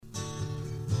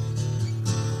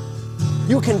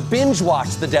You can binge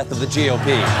watch the death of the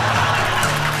GOP.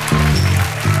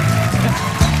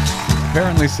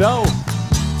 Apparently so.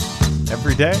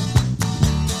 Every day.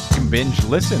 You can binge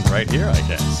listen right here, I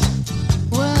guess.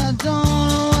 Well, I don't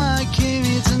know why I came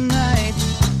here tonight.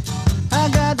 I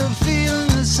got the feeling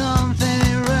that something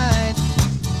ain't right.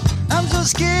 I'm so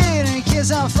scared in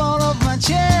case I fall off my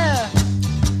chair.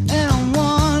 And I'm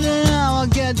wondering how I'll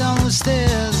get down the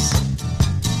stairs.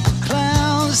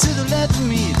 Clowns to the left of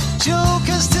me,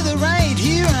 jokers to the right.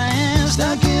 Here I am,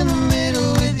 stuck in the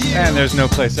middle with you. And there's no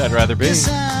place I'd rather be. Yes,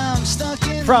 I'm stuck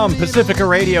in From Pacifica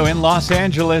Radio in Los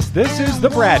Angeles, this is the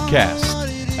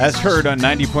BradCast, as heard on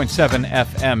 90.7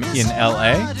 FM in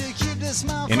LA,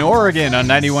 in Oregon on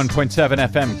 91.7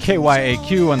 FM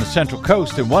KYAQ on the Central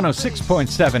Coast, and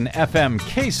 106.7 FM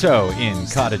KSO in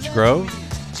Cottage Grove,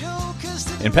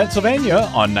 in Pennsylvania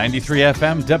on 93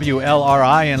 FM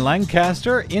WLRI in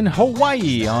Lancaster, in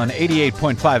Hawaii on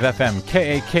 88.5 FM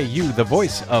KAKU, the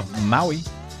voice of Maui,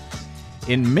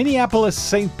 in Minneapolis,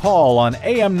 St. Paul on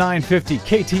AM 950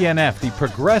 KTNF, the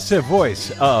progressive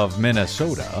voice of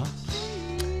Minnesota,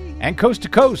 and coast to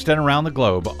coast and around the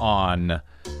globe on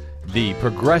the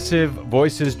Progressive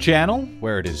Voices channel,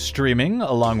 where it is streaming,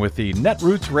 along with the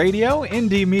Netroots Radio,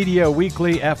 Indie Media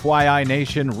Weekly, FYI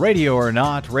Nation, Radio or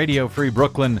Not, Radio Free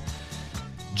Brooklyn,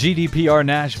 GDPR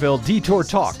Nashville, Detour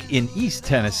Talk in East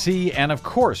Tennessee, and of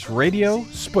course, Radio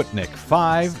Sputnik,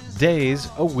 5 days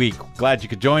a week. Glad you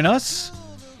could join us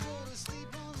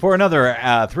for another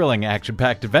thrilling,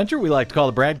 action-packed adventure we like to call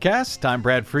the BradCast. I'm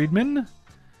Brad Friedman,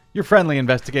 your friendly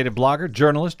investigative blogger,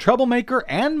 journalist, troublemaker,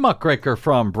 and muckraker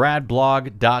from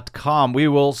bradblog.com. We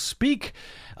will speak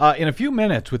in a few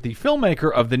minutes with the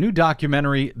filmmaker of the new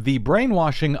documentary, The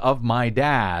Brainwashing of My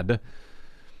Dad,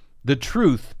 the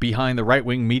truth behind the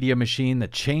right-wing media machine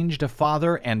that changed a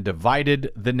father and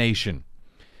divided the nation.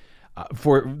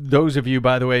 For those of you,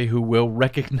 by the way, who will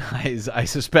recognize, I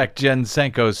suspect, Jen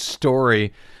Senko's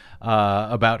story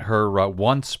about her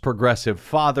once progressive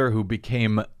father who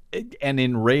became an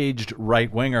enraged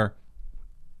right-winger,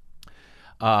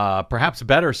 perhaps a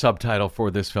better subtitle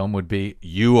for this film would be,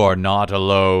 "You Are Not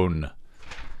Alone."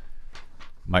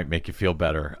 Might make you feel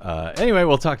better. Anyway,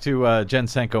 we'll talk to Jen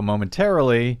Senko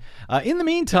momentarily. In the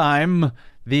meantime,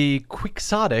 the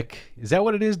quixotic, is that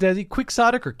what it is, Desi?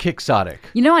 Quixotic or quixotic?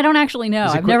 You know, I don't actually know.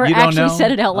 I've never actually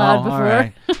said it out loud before.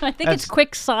 Right. I think it's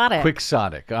quixotic.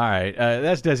 Quixotic. All right.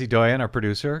 That's Desi Doyen, our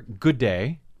producer. Good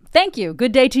day. Thank you.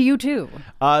 Good day to you, too.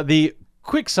 The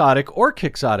quixotic or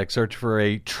quixotic search for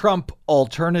a Trump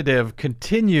alternative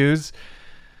continues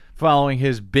following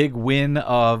his big win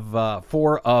of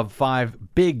 4 of 5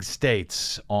 big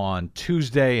states on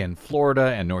Tuesday in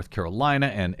Florida and North Carolina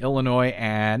and Illinois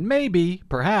and maybe,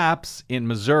 perhaps, in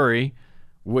Missouri,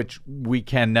 which we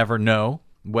can never know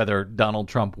whether Donald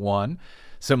Trump won.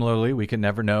 Similarly, we can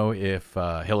never know if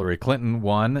Hillary Clinton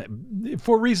won,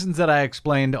 for reasons that I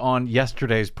explained on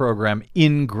yesterday's program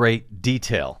in great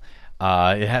detail.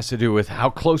 It has to do with how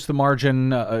close the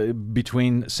margin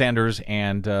between Sanders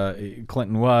and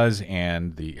Clinton was,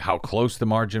 and how close the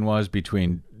margin was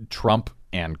between Trump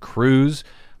and Cruz,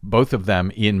 both of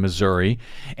them in Missouri,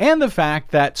 and the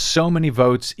fact that so many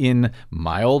votes in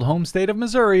my old home state of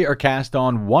Missouri are cast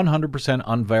on 100%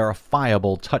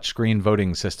 unverifiable touchscreen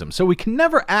voting systems. So we can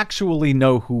never actually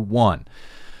know who won.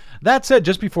 That said,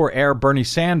 just before air, Bernie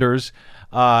Sanders,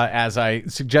 as I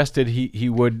suggested he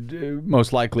would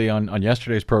most likely on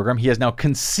yesterday's program, he has now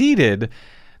conceded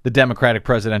the Democratic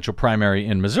presidential primary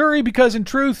in Missouri because, in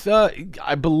truth,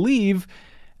 I believe,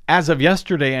 as of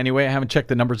yesterday anyway, I haven't checked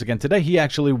the numbers again today, he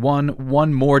actually won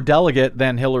one more delegate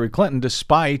than Hillary Clinton,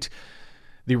 despite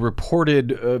the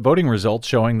reported voting results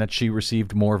showing that she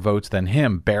received more votes than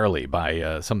him, barely,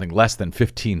 by something less than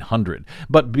 1,500.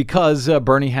 But because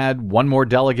Bernie had one more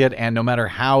delegate, and no matter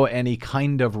how any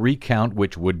kind of recount,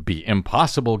 which would be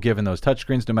impossible given those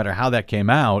touchscreens, no matter how that came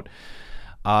out,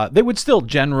 they would still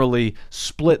generally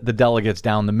split the delegates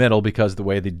down the middle because the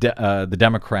way the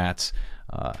Democrats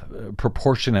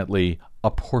proportionately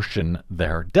apportion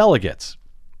their delegates.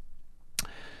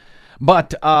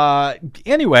 But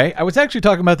anyway, I was actually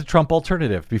talking about the Trump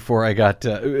alternative before I got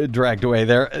dragged away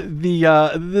there.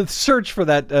 The search for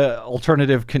that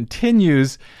alternative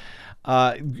continues.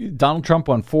 Donald Trump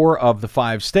won 4 of the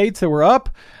 5 states that were up.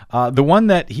 The one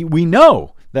that we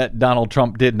know that Donald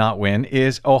Trump did not win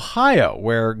is Ohio,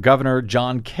 where Governor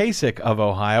John Kasich of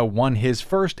Ohio won his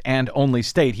first and only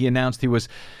state. He announced he was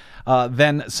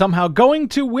then somehow going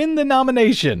to win the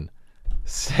nomination,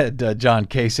 said John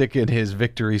Kasich in his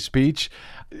victory speech.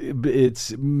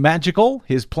 It's magical,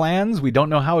 his plans. We don't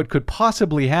know how it could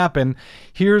possibly happen.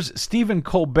 Here's Stephen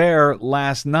Colbert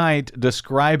last night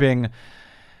describing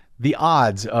the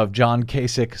odds of John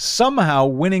Kasich somehow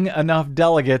winning enough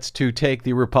delegates to take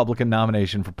the Republican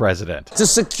nomination for president. To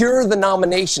secure the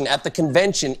nomination at the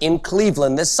convention in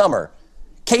Cleveland this summer,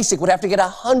 Kasich would have to get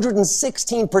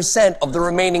 116% of the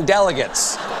remaining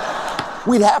delegates.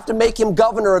 We'd have to make him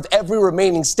governor of every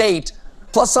remaining state,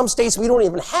 plus some states we don't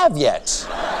even have yet.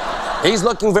 He's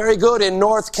looking very good in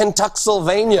North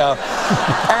Kentucksylvania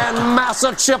and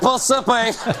Massachusetts.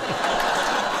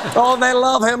 Oh, they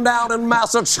love him down in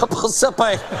Massachusetts.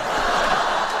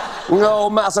 Oh,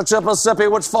 Massachusetts,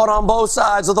 which fought on both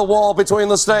sides of the wall between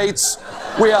the states.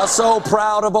 We are so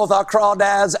proud of both our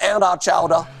crawdads and our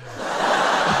chowder.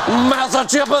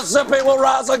 Massachusetts will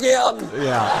rise again.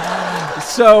 Yeah.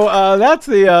 So that's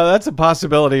a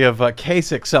possibility of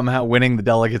Kasich somehow winning the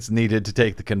delegates needed to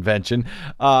take the convention.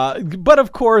 But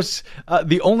of course,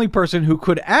 the only person who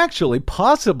could actually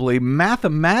possibly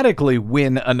mathematically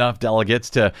win enough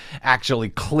delegates to actually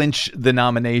clinch the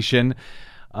nomination,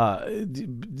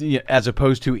 as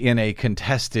opposed to in a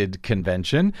contested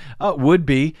convention, would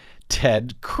be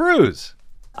Ted Cruz.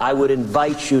 I would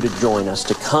invite you to join us,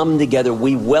 to come together.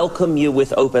 We welcome you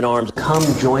with open arms. Come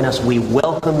join us. We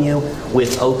welcome you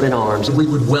with open arms. We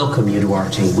would welcome you to our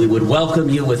team. We would welcome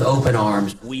you with open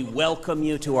arms. We welcome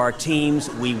you to our teams.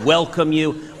 We welcome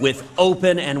you with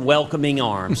open and welcoming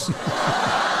arms.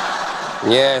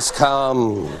 Yes,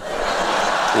 come.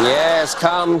 Yes,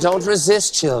 come. Don't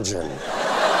resist, children.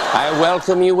 I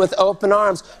welcome you with open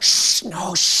arms. Shh,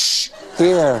 no, shh.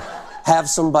 Here. Have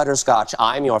some butterscotch.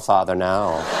 I'm your father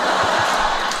now.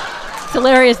 It's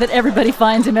hilarious that everybody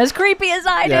finds him as creepy as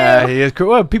I do. Yeah, he is.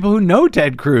 Well, people who know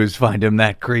Ted Cruz find him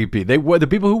that creepy. The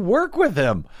people who work with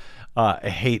him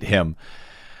hate him.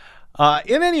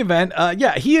 In any event,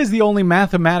 he is the only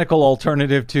mathematical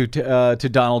alternative to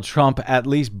Donald Trump, at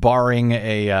least barring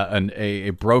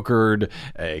a brokered,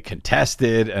 a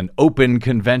contested, an open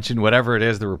convention, whatever it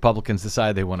is the Republicans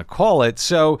decide they want to call it.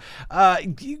 So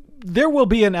there will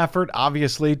be an effort,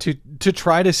 obviously, to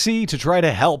try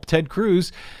to help Ted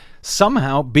Cruz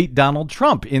somehow beat Donald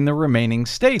Trump in the remaining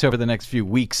states over the next few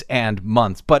weeks and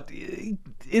months. But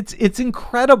it's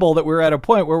incredible that we're at a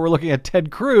point where we're looking at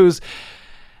Ted Cruz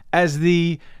as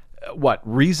the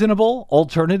reasonable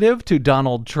alternative to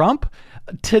Donald Trump.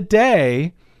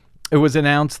 Today, it was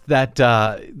announced that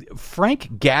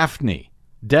Frank Gaffney.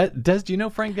 Do you know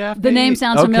Frank Gaffney? The name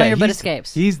sounds familiar, but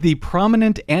escapes. He's the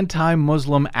prominent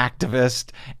anti-Muslim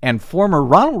activist and former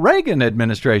Ronald Reagan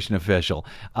administration official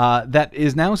that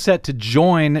is now set to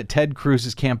join Ted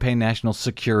Cruz's campaign national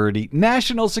security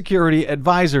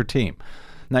advisor team.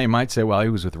 Now, you might say, well, he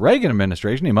was with the Reagan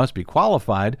administration. He must be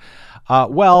qualified.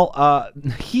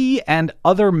 He and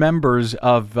other members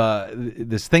of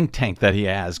this think tank that he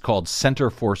has called Center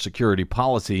for Security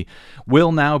Policy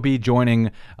will now be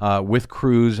joining with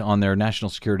Cruz on their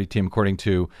national security team, according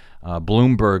to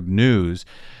Bloomberg News.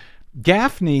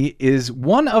 Gaffney is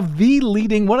one of the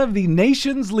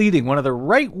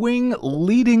right-wing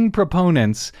leading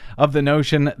proponents of the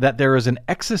notion that there is an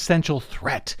existential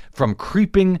threat from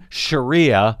creeping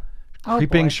Sharia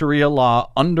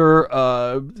law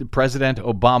under President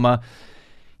Obama.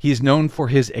 He's known for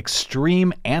his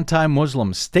extreme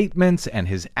anti-Muslim statements and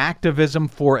his activism.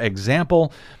 For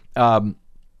example,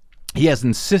 he has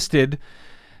insisted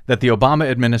that the Obama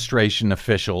administration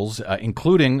officials,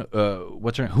 including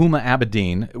Huma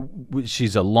Abedin,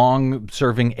 she's a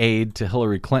long-serving aide to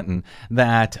Hillary Clinton,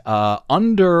 that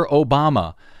under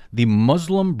Obama, the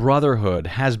Muslim Brotherhood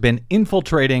has been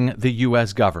infiltrating the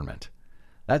U.S. government.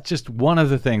 That's just one of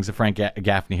the things that Frank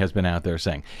Gaffney has been out there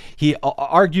saying. He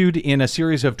argued in a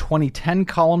series of 2010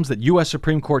 columns that U.S.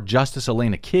 Supreme Court Justice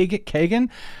Elena Kagan,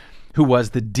 who was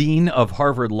the dean of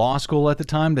Harvard Law School at the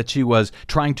time, that she was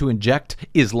trying to inject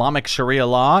Islamic Sharia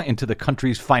law into the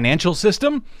country's financial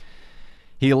system.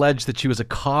 He alleged that she was a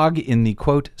cog in the,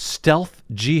 quote, stealth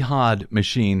jihad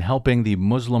machine, helping the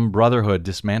Muslim Brotherhood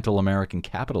dismantle American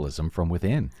capitalism from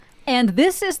within. And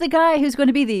this is the guy who's going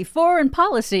to be the foreign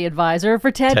policy advisor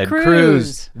for Ted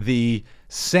Cruz, the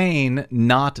sane,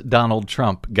 not Donald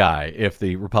Trump guy, if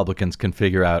the Republicans can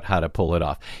figure out how to pull it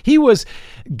off.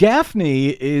 Gaffney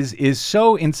is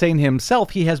so insane himself,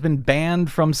 he has been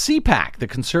banned from CPAC, the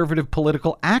Conservative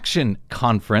Political Action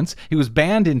Conference. He was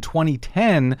banned in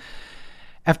 2010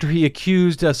 after he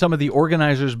accused some of the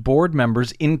organizers' board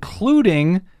members,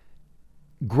 including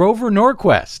Grover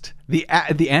Norquist, the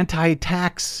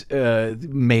anti-tax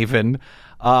maven,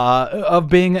 of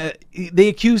being, they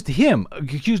accused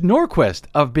Norquist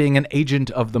of being an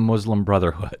agent of the Muslim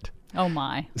Brotherhood. Oh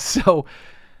my. So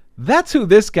That's who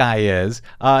this guy is.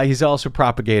 He's also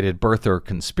propagated birther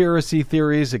conspiracy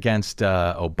theories against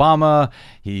Obama.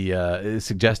 He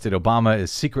suggested Obama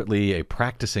is secretly a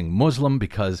practicing Muslim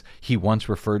because he once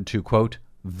referred to, quote,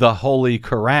 the Holy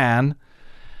Quran.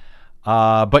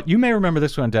 But you may remember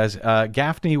this one, Des.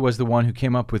 Gaffney was the one who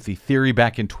came up with the theory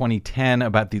back in 2010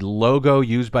 about the logo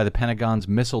used by the Pentagon's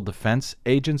Missile Defense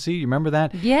Agency. You remember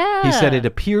that? Yeah. He said it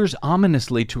appears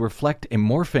ominously to reflect a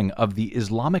morphing of the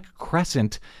Islamic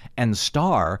crescent and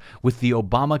star with the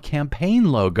Obama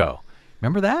campaign logo.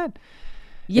 Remember that?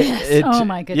 Yes. Oh,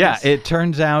 my goodness. Yeah, it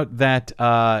turns out that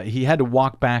he had to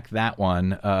walk back that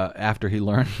one after he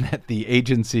learned that the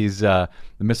agency's, the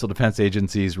Missile Defense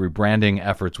Agency's rebranding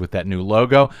efforts with that new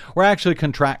logo were actually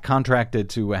contracted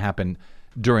to happen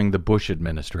during the Bush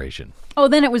administration. Oh,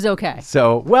 then it was okay.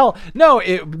 So, well, no,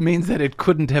 it means that it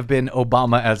couldn't have been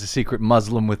Obama as a secret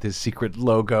Muslim with his secret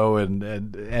logo.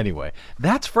 And anyway,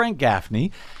 that's Frank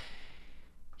Gaffney.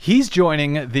 He's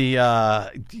joining the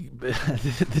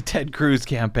Ted Cruz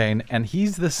campaign, and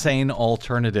he's the sane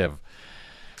alternative.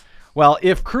 Well,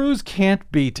 if Cruz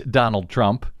can't beat Donald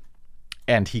Trump,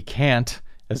 and he can't,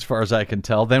 as far as I can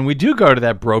tell, then we do go to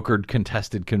that brokered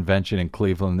contested convention in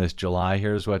Cleveland this July.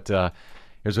 Here's what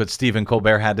Stephen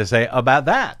Colbert had to say about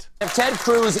that. If Ted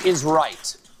Cruz is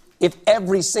right, if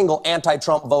every single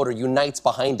anti-Trump voter unites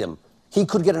behind him, he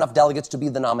could get enough delegates to be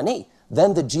the nominee.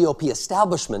 Then the GOP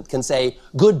establishment can say,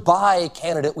 goodbye,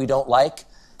 candidate we don't like.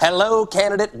 Hello,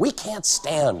 candidate we can't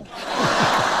stand.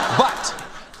 But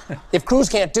if Cruz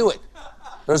can't do it,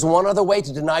 there's one other way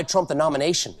to deny Trump the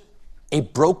nomination. A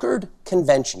brokered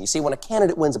convention. You see, when a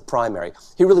candidate wins a primary,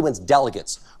 he really wins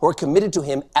delegates who are committed to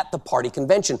him at the party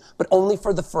convention, but only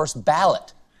for the first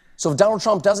ballot. So if Donald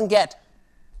Trump doesn't get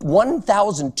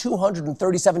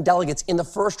 1,237 delegates in the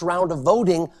first round of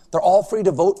voting, they're all free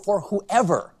to vote for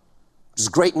whoever. Which is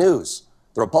great news.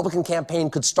 The Republican campaign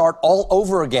could start all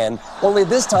over again, only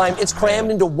this time it's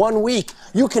crammed into 1 week.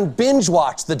 You can binge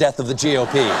watch the death of the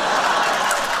GOP.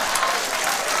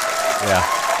 Yeah.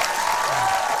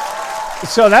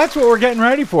 So that's what we're getting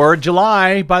ready for.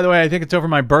 July, by the way, I think it's over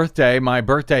my birthday. My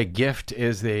birthday gift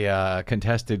is the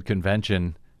contested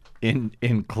convention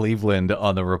in Cleveland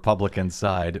on the Republican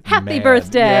side. Happy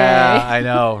birthday. Yeah, I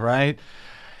know, right?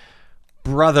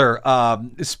 Brother,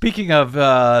 speaking of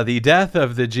the death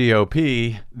of the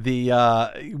GOP,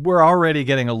 we're already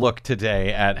getting a look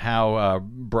today at how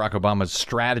Barack Obama's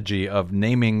strategy of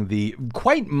naming the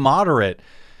quite moderate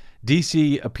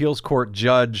D.C. Appeals Court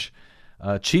judge,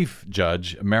 Chief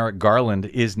Judge Merrick Garland,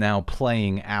 is now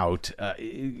playing out.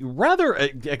 Rather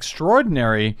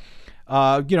extraordinary.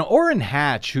 Orrin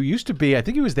Hatch, who used to be, I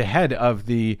think he was the head of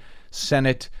the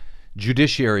Senate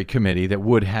Judiciary Committee that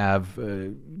would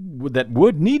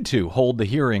need to hold the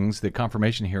hearings, the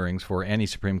confirmation hearings for any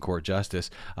Supreme Court justice.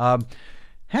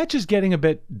 Hatch is getting a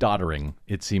bit doddering,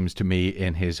 it seems to me,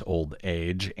 in his old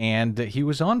age, and he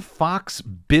was on Fox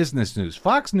Business News,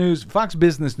 Fox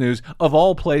Business News of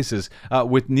all places,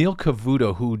 with Neil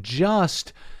Cavuto, who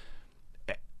just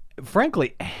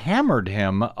frankly hammered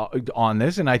him on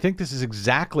this. And I think this is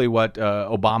exactly what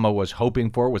Obama was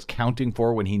hoping for, was counting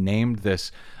for when he named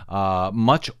this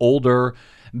much older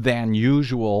than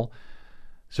usual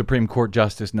Supreme Court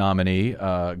Justice nominee,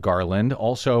 Garland.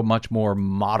 Also much more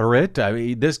moderate. I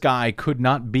mean, this guy could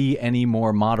not be any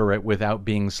more moderate without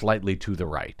being slightly to the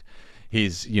right.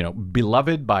 He's,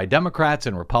 beloved by Democrats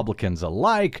and Republicans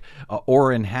alike.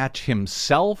 Orrin Hatch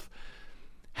himself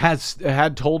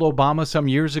had told Obama some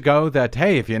years ago that,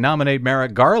 hey, if you nominate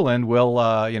Merrick Garland,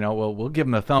 we'll give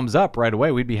him a thumbs up right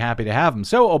away. We'd be happy to have him.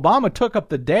 So Obama took up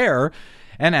the dare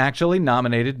and actually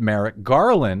nominated Merrick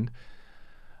Garland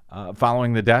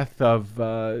following the death of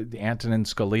Antonin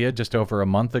Scalia just over a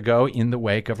month ago, in the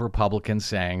wake of Republicans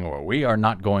saying, well, we are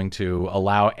not going to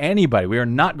allow anybody. We are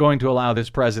not going to allow this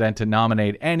president to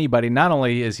nominate anybody. Not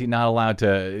only is he not allowed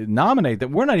to nominate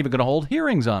them, we're not even going to hold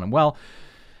hearings on him. Well,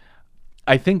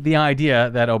 I think the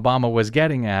idea that Obama was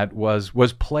getting at was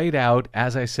played out,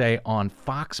 as I say, on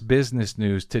Fox Business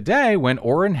News today when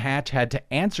Orrin Hatch had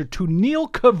to answer to Neil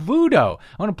Cavuto.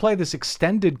 I want to play this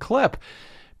extended clip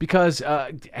because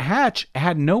Hatch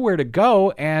had nowhere to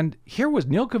go, and here was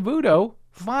Neil Cavuto,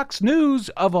 Fox News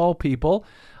of all people,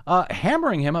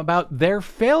 hammering him about their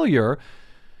failure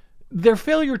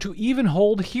to even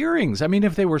hold hearings. I mean,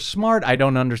 if they were smart, I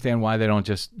don't understand why they don't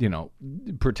just,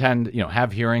 pretend,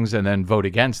 have hearings and then vote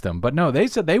against them. But no, they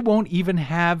said they won't even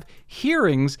have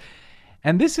hearings.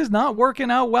 And this is not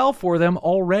working out well for them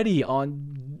already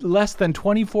on less than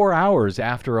 24 hours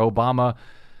after Obama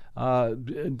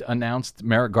announced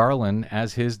Merrick Garland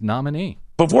as his nominee.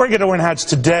 Before I get to Orrin Hatch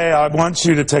today, I want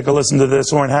you to take a listen to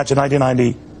this. Orrin Hatch in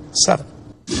 1990 7.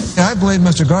 I believe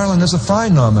Mr. Garland is a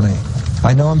fine nominee.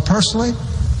 I know him personally.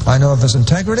 I know of his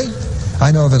integrity.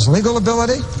 I know of his legal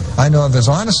ability. I know of his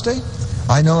honesty.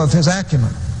 I know of his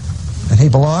acumen. And he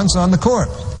belongs on the court.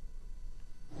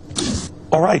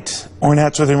 All right, we're in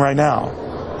hats with him right now.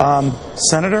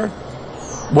 Senator,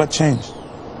 what changed?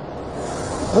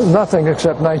 Nothing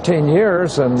except 19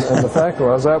 years, and the fact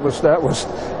was that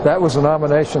was a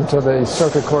nomination to the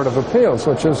Circuit Court of Appeals,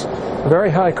 which is a very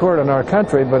high court in our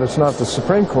country, but it's not the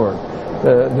Supreme Court.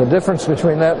 The difference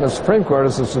between that and the Supreme Court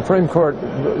is the Supreme Court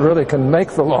really can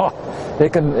make the law.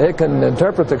 It can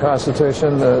interpret the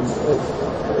Constitution,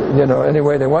 any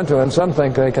way they want to, and some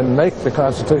think they can make the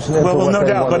Constitution into what no they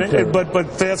doubt. want to.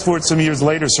 But fast forward some years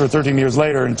later, sir, 13 years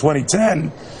later, in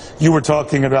 2010, you were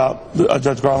talking about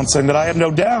Judge Garland saying that I have no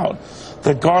doubt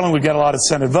that Garland would get a lot of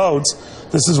Senate votes.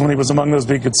 This is when he was among those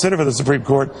being considered for the Supreme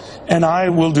Court, and I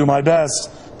will do my best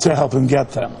to help him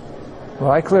get them.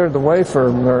 Well, I cleared the way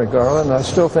for Merrick Garland. I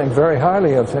still think very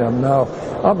highly of him. Now,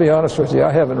 I'll be honest with you,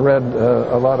 I haven't read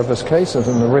a lot of his cases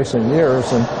in the recent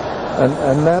years, and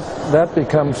that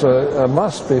becomes a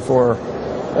must before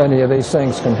any of these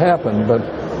things can happen. But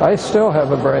I still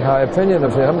have a very high opinion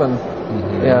of him,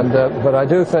 but I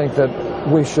do think that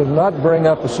we should not bring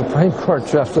up a Supreme Court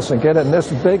justice and get in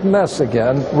this big mess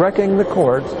again, wrecking the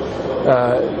court,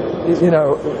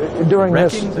 during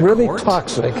this really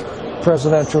toxic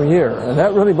presidential year, and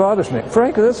that really bothers me.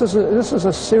 Frankly, this is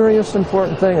a serious,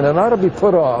 important thing, and it ought to be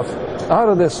put off out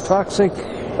of this toxic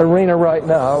arena right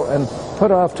now and put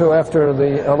off to after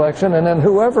the election, and then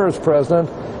whoever is president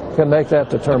can make that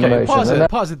determination. Okay,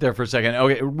 pause it there for a second.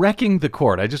 Okay, wrecking the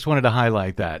court. I just wanted to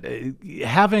highlight that.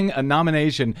 Having a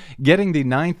nomination, getting the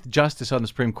 9th justice on the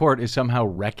Supreme Court is somehow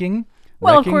wrecking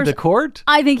of course, the court?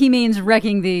 I think he means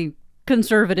wrecking the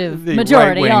conservative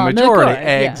majority on the court.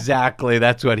 Exactly. Yeah.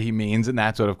 That's what he means, and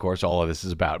that's what, of course, all of this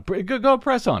is about. Go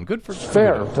press on. Good for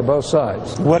fair to both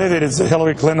sides. What if it is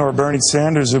Hillary Clinton or Bernie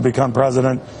Sanders who become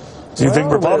president? Do you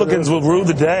think Republicans will rue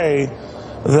the day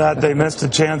that they missed a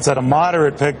chance at a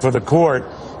moderate pick for the court?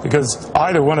 Because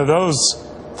either one of those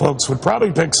folks would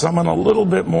probably pick someone a little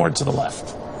bit more to the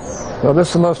left. Well, this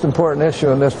is the most important issue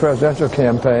in this presidential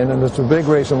campaign, and it's a big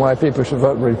reason why people should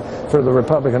vote for the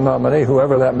Republican nominee,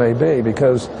 whoever that may be,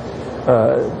 because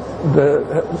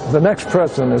the next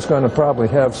president is going to probably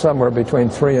have somewhere between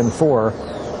 3 and 4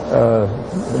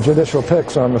 judicial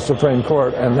picks on the Supreme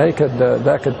Court, and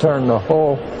that could turn the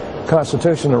whole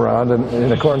Constitution around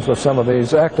in accordance with some of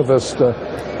these activist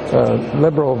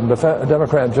liberal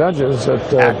Democrat judges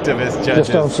that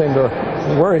just don't seem to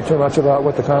worry too much about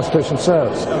what the Constitution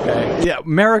says. Okay. Yeah,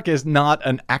 Merrick is not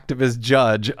an activist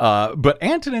judge, but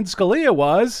Antonin Scalia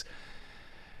was.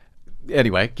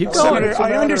 Anyway, keep going. Senator,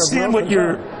 I understand what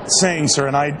you're saying, sir,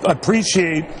 and I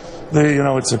appreciate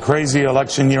it's a crazy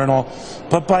election year and all,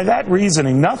 but by that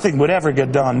reasoning, nothing would ever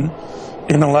get done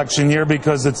in election year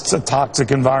because it's a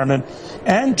toxic environment,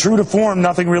 and true to form,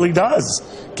 nothing really does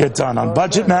get done on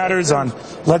budget matters, on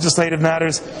legislative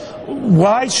matters.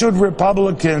 Why should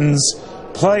Republicans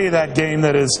play that game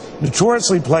that is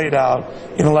notoriously played out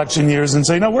in election years and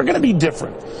say, no, we're going to be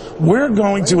different. We're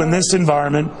going to, in this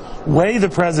environment, weigh the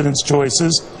president's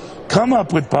choices, come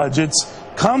up with budgets,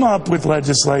 come up with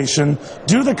legislation,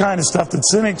 do the kind of stuff that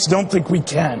cynics don't think we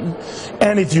can.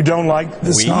 And if you don't like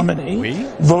this nominee,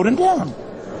 vote him down.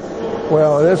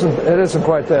 Well, it isn't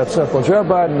quite that simple. Joe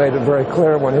Biden made it very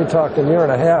clear when he talked a year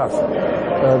and a half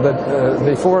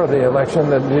before the election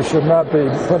that you should not be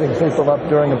putting people up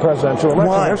during the presidential election.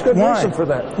 Why? There's good reason for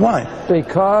that. Why?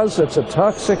 Because it's a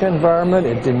toxic environment.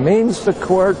 It demeans the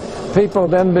court. People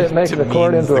then make the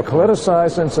court into a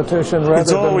politicized institution rather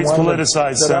it's always than one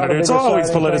politicized, Senator. It's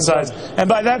always politicized. And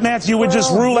by that math, you would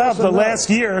just rule out the last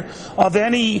year of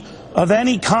any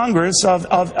Congress,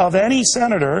 of any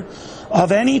senator,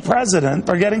 of any president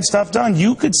for getting stuff done.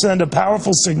 You could send a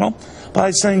powerful signal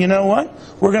by saying, you know what,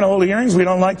 we're going to hold hearings. We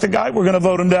don't like the guy. We're going to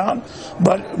vote him down.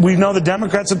 But we know the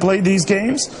Democrats have played these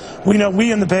games. We know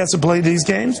we in the past have played these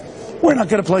games. We're not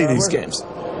going to play these games.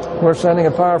 We're sending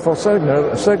a powerful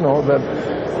signal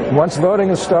that once voting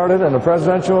has started in a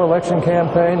presidential election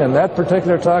campaign in that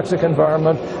particular toxic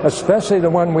environment, especially the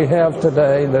one we have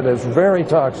today that is very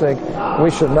toxic, we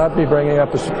should not be bringing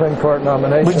up a Supreme Court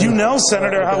nomination. But you know,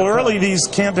 Senator, how early these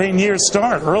campaign years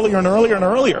start, earlier and earlier and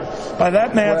earlier. By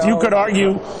that math, you could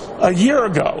argue a year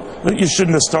ago that you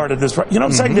shouldn't have started this. You know what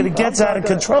I'm saying? That it gets out of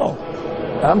control.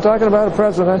 I'm talking about a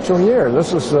presidential year.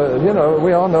 This is,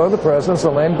 we all know the president's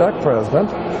a lame duck president.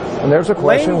 And there's a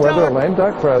question whether a lame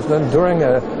duck president during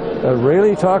a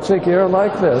really toxic year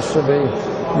like this should be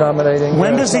nominating.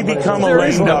 When does he become a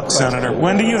lame duck, Senator?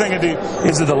 When do you think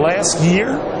is it the last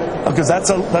year? Because that's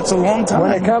a long time.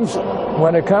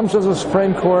 When it comes to the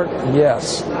Supreme Court,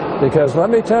 yes. Because let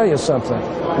me tell you something,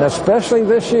 and especially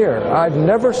this year, I've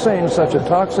never seen such a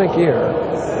toxic year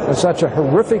and such a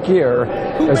horrific year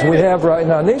as we have right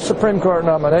now. And these Supreme Court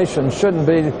nominations shouldn't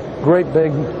be great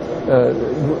big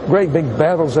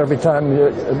battles every time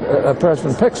a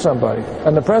president picks somebody.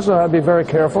 And the president ought to be very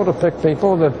careful to pick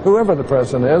people that, whoever the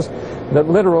president is, that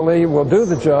literally will do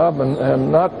the job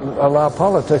and not allow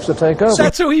politics to take over.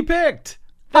 That's who he picked.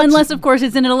 Unless, of course,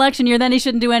 it's in an election year, then he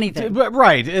shouldn't do anything.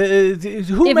 Right. Who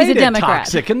If made he's a it Democrat.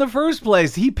 toxic in the first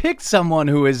place? He picked someone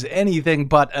who is anything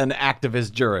but an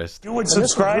activist jurist. You would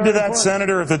subscribe to that,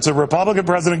 Senator, if it's a Republican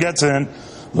president gets in.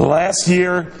 The last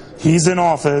year he's in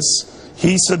office,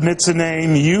 he submits a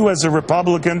name. You, as a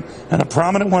Republican, and a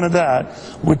prominent one of that,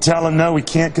 would tell him, no, we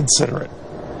can't consider it.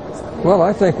 Well,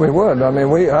 I think we would. I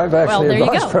mean, I've actually there you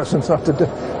advised go. presidents not to do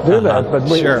that. But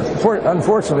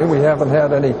unfortunately, we haven't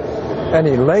had any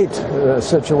late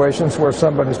situations where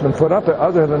somebody's been put up,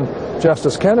 other than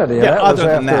Justice Kennedy. And that was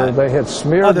after they had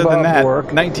smeared Bob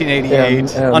Work.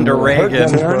 1988, under Reagan.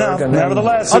 Fair enough.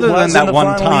 Nevertheless, other it than was that in the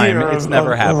one final time, year it's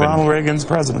never happened. Ronald Reagan's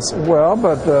presidency. Well,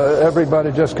 but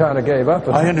everybody just kind of gave up.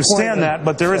 I understand that,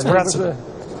 but there is precedent.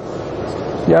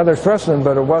 Yeah, there's precedent,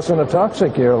 but it wasn't a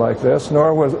toxic year like this,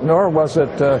 nor was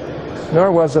it a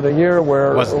year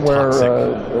where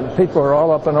people are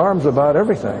all up in arms about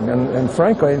everything. And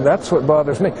frankly, that's what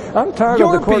bothers me. I'm tired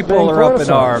of the court being people are up in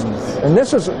politicized. arms. And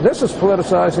this is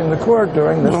politicizing the court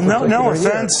during this. Well, no year.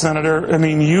 offense, Senator. I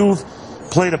mean, you've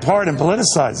played a part in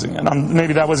politicizing it.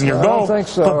 Maybe that wasn't your I goal, don't think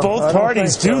so. but both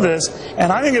parties do so. this. And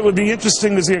I think it would be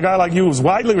interesting to see a guy like you who's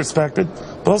widely respected,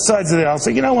 both sides of the aisle,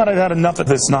 say, you know what, I've had enough of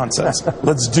this nonsense.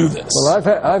 Let's do this. Well,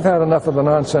 I've had enough of the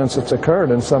nonsense that's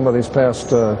occurred in some of these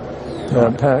past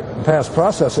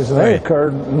processes, and they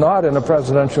occurred not in a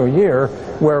presidential year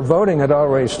where voting had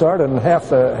already started and half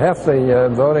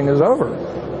the voting is over.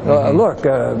 Look,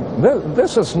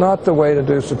 this is not the way to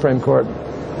do Supreme Court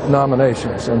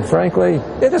nominations, and frankly,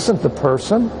 it isn't the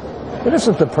person. It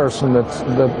isn't the person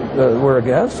that we're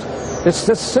against. It's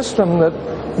this system that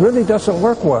really doesn't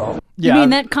work well. You mean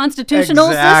that constitutional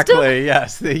system? Exactly,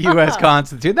 yes. The U.S.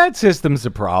 Constitution. That system's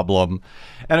a problem.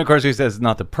 And, of course, he says it's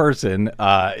not the person.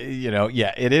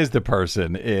 It is the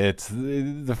person. It's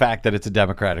the fact that it's a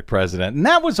Democratic president. And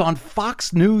that was on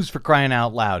Fox News, for crying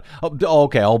out loud.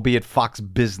 Okay, albeit Fox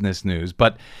Business News.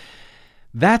 But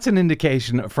that's an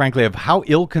indication, frankly, of how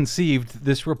ill-conceived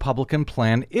this Republican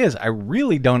plan is. I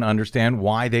really don't understand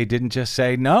why they didn't just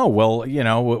say, no, well,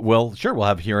 we'll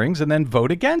have hearings and then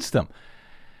vote against them.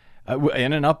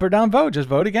 In an up or down vote, just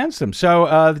vote against them.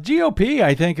 So the GOP,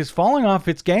 I think, is falling off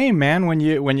its game, man.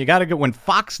 When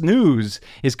Fox News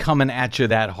is coming at you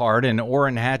that hard, and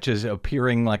Orrin Hatch is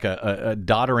appearing like a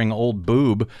doddering old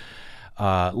boob.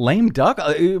 Lame duck?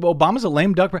 Obama's a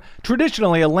lame duck.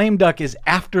 Traditionally, a lame duck is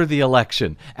after the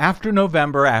election, after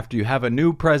November, after you have a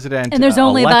new president. And there's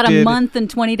only elected, about a month and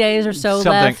 20 days or so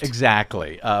left.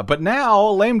 Exactly. But now,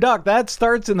 lame duck, that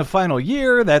starts in the final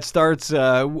year. That starts,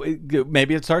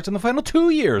 maybe it starts in the final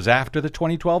 2 years after the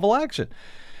 2012 election.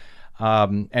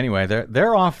 Anyway,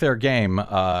 they're off their game,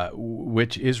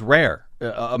 which is rare.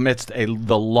 Amidst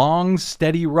the long,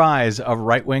 steady rise of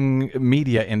right-wing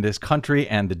media in this country,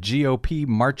 and the GOP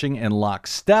marching in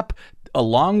lockstep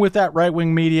along with that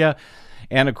right-wing media,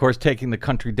 and of course taking the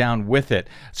country down with it.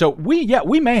 So we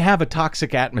may have a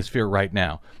toxic atmosphere right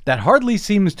now that hardly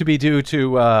seems to be due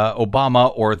to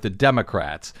Obama or the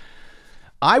Democrats.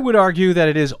 I would argue that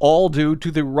it is all due to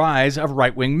the rise of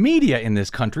right-wing media in this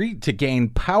country to gain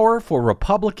power for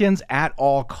Republicans at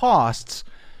all costs.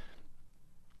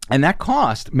 And that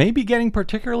cost may be getting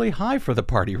particularly high for the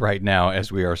party right now,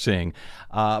 as we are seeing.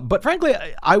 But frankly,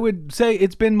 I would say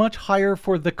it's been much higher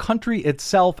for the country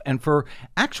itself and for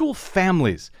actual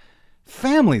families.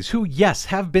 Families who, yes,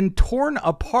 have been torn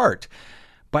apart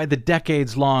by the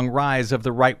decades-long rise of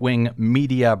the right-wing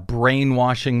media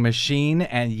brainwashing machine.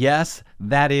 And yes,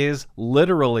 that is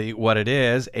literally what it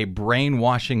is, a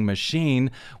brainwashing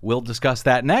machine. We'll discuss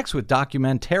that next with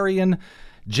documentarian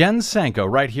Jen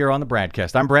Senko right here on the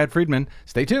BradCast. I'm Brad Friedman.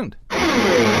 Stay tuned.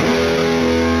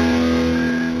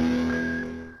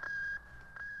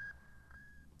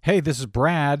 Hey, this is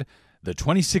Brad. The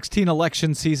 2016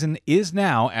 election season is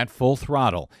now at full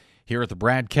throttle. Here at the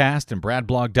BradCast and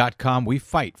BradBlog.com, we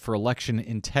fight for election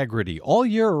integrity all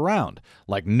year around,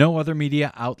 like no other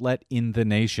media outlet in the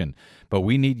nation. But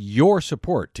we need your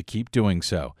support to keep doing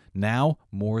so, now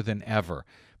more than ever.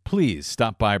 Please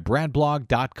stop by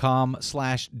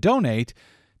bradblog.com/donate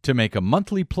to make a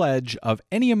monthly pledge of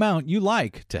any amount you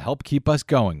like to help keep us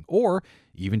going, or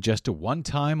even just a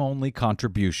one-time only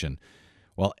contribution.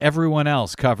 While everyone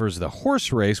else covers the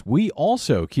horse race, we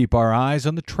also keep our eyes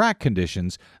on the track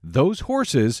conditions those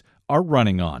horses are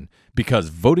running on, because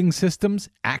voting systems,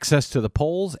 access to the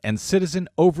polls, and citizen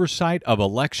oversight of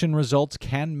election results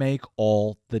can make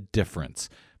all the difference.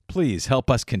 Please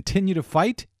help us continue to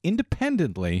fight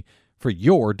independently for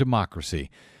your democracy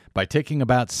by taking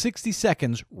about 60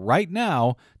 seconds right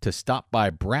now to stop by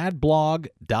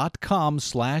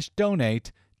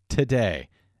bradblog.com/donate today.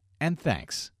 And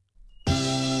thanks.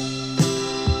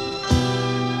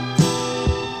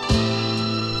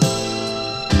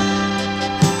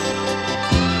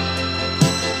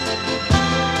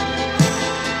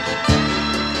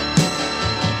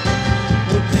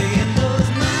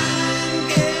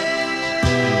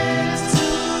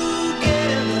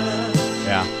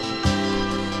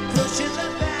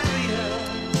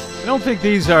 I don't think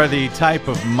these are the type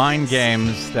of mind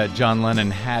games that John Lennon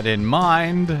had in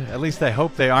mind. At least I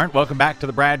hope they aren't. Welcome back to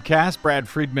the BradCast. Brad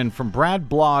Friedman from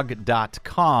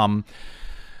bradblog.com.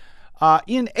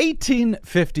 In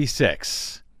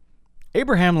 1856,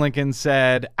 Abraham Lincoln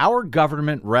said, "Our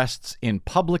government rests in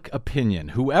public opinion.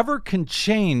 Whoever can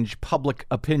change public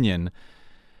opinion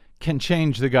can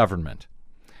change the government."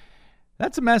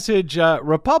 That's a message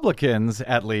Republicans,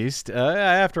 at least,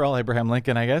 after all, Abraham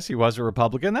Lincoln, I guess he was a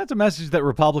Republican. That's a message that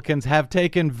Republicans have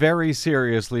taken very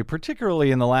seriously,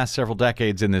 particularly in the last several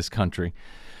decades in this country.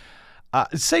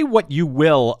 Say what you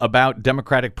will about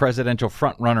Democratic presidential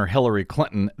frontrunner Hillary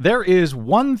Clinton. There is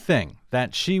one thing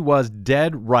that she was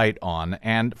dead right on,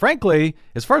 and frankly,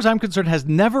 as far as I'm concerned, has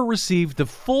never received the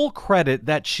full credit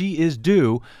that she is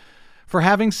due for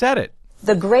having said it.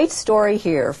 The great story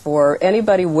here, for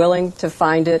anybody willing to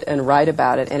find it and write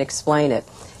about it and explain it,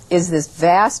 is this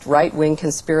vast right-wing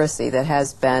conspiracy that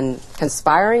has been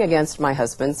conspiring against my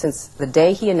husband since the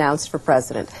day he announced for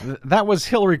president. That was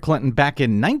Hillary Clinton back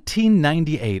in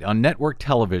 1998 on network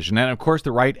television. And of course,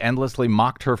 the right endlessly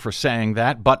mocked her for saying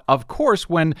that. But of course,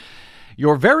 when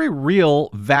your very real,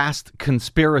 vast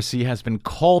conspiracy has been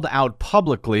called out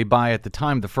publicly by, at the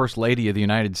time, the First Lady of the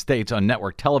United States on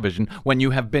network television, when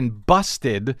you have been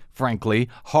busted, frankly,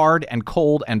 hard and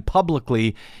cold and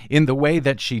publicly in the way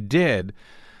that she did,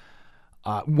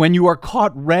 when you are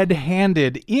caught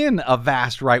red-handed in a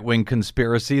vast right-wing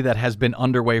conspiracy that has been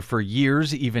underway for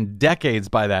years, even decades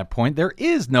by that point, there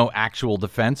is no actual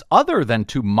defense other than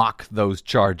to mock those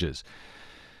charges.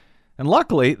 And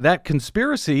luckily, that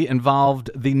conspiracy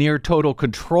involved the near total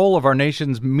control of our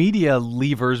nation's media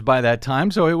levers by that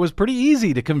time, so it was pretty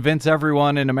easy to convince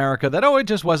everyone in America that, it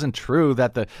just wasn't true,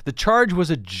 that the charge was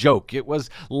a joke. It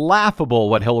was laughable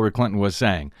what Hillary Clinton was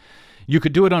saying. You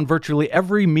could do it on virtually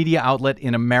every media outlet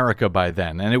in America by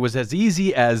then, and it was as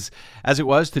easy as it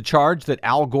was to charge that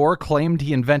Al Gore claimed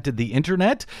he invented the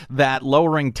internet, that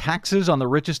lowering taxes on the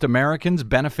richest Americans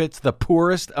benefits the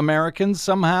poorest Americans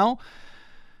somehow,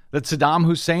 that Saddam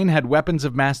Hussein had weapons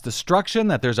of mass destruction,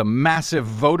 that there's a massive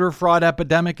voter fraud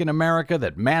epidemic in America,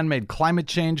 that man-made climate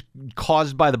change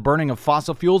caused by the burning of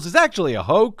fossil fuels is actually a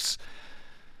hoax,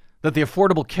 that the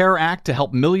Affordable Care Act to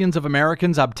help millions of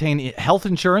Americans obtain health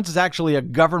insurance is actually a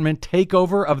government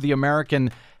takeover of the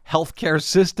American healthcare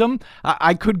system.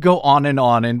 I could go on and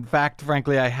on. In fact,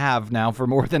 frankly, I have now for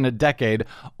more than a decade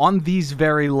on these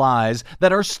very lies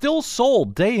that are still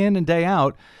sold day in and day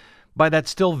out by that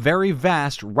still very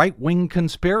vast right-wing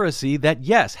conspiracy that,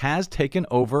 yes, has taken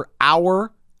over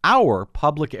our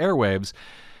public airwaves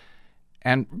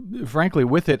and, frankly,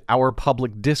 with it, our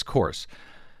public discourse.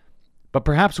 But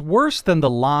perhaps worse than the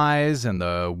lies and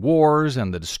the wars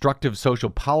and the destructive social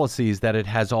policies that it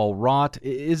has all wrought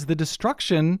is the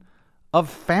destruction of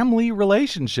family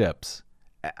relationships.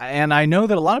 And I know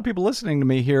that a lot of people listening to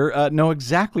me here know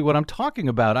exactly what I'm talking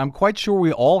about. I'm quite sure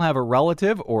we all have a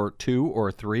relative or two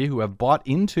or three who have bought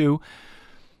into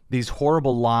these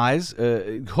horrible lies,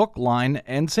 hook, line,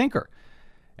 and sinker.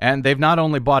 And they've not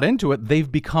only bought into it,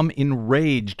 they've become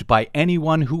enraged by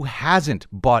anyone who hasn't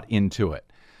bought into it.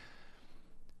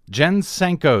 Jen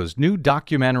Senko's new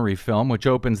documentary film, which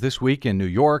opens this week in New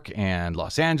York and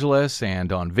Los Angeles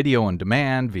and on video on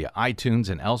demand via iTunes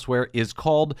and elsewhere, is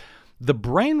called The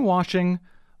Brainwashing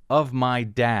of My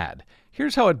Dad.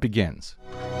 Here's how it begins.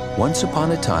 Once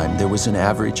upon a time, there was an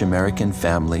average American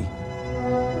family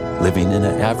living in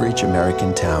an average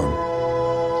American town.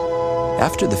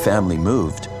 After the family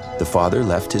moved, the father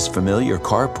left his familiar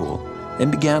carpool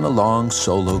and began a long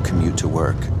solo commute to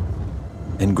work.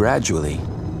 And gradually,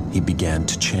 he began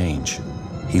to change.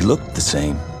 He looked the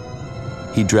same.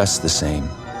 He dressed the same.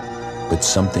 But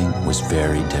something was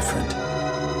very different.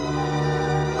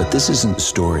 But this isn't a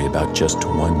story about just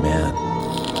one man.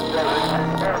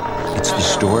 It's the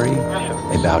story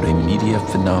about a media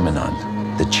phenomenon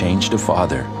that changed a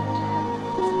father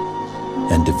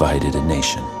and divided a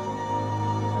nation.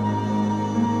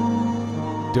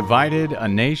 Divided a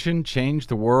nation, changed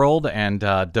the world, and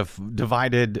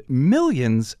divided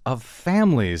millions of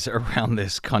families around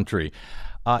this country.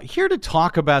 Here to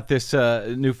talk about this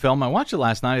new film, I watched it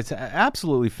last night. It's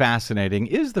absolutely fascinating,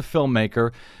 is the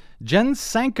filmmaker Jen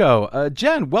Senko.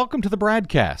 Jen, welcome to the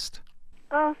BradCast.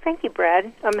 Oh, thank you,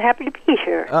 Brad. I'm happy to be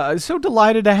here. So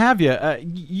delighted to have you.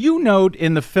 You note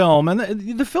in the film, and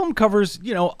the film covers,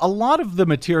 a lot of the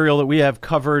material that we have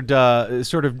covered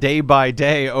sort of day by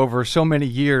day over so many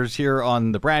years here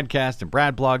on the BradCast and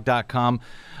bradblog.com.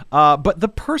 But the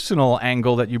personal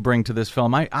angle that you bring to this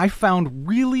film, I found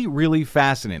really, really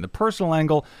fascinating. The personal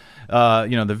angle,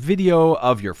 the video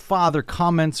of your father,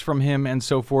 comments from him, and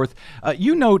so forth.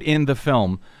 You note in the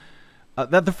film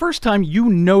that the first time you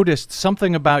noticed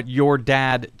something about your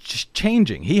dad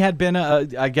changing, he had been,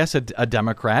 a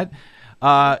Democrat,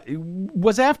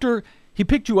 was after he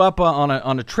picked you up on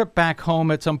a trip back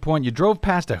home at some point. You drove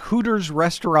past a Hooters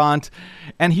restaurant,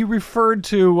 and he referred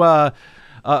to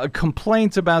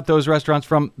complaints about those restaurants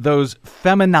from those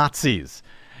feminazis.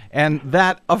 And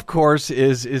that, of course,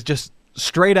 is just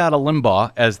straight out of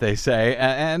Limbaugh, as they say.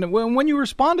 And when you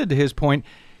responded to his point,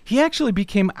 he actually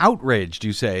became outraged,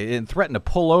 you say, and threatened to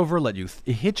pull over, let you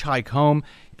hitchhike home.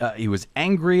 He was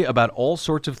angry about all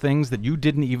sorts of things that you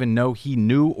didn't even know he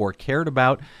knew or cared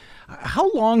about.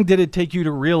 How long did it take you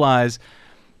to realize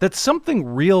that something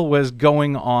real was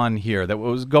going on here, that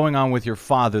was going on with your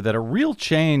father, that a real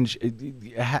change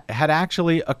had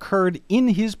actually occurred in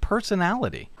his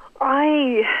personality?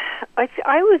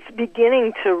 I was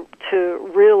beginning to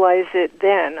realize it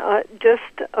then.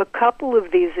 Just a couple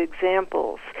of these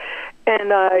examples,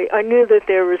 and I knew that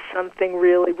there was something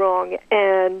really wrong.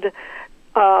 And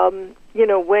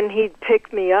when he'd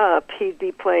pick me up, he'd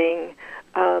be playing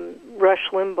Rush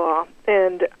Limbaugh,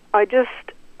 and I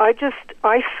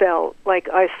felt like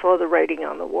I saw the writing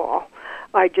on the wall.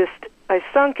 I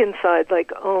sunk inside,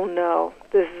 like, oh no,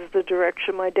 this is the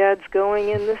direction my dad's going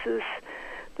in.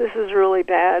 This is really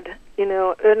bad,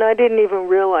 and I didn't even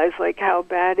realize how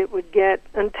bad it would get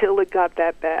until it got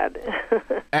that bad.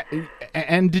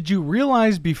 And did you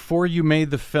realize before you made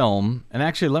the film, and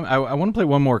actually I want to play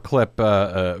one more clip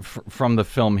from the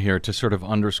film here to sort of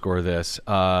underscore this,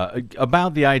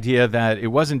 about the idea that it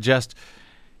wasn't just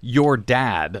your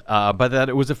dad, but that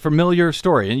it was a familiar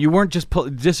story, and you weren't just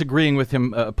disagreeing with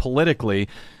him politically.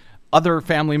 Other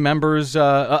family members,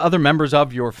 other members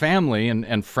of your family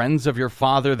and friends of your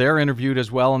father, they're interviewed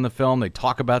as well in the film. They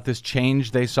talk about this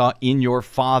change they saw in your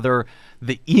father,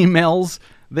 the emails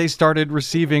they started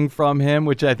receiving from him,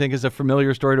 which I think is a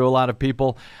familiar story to a lot of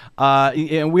people.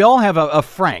 And we all have a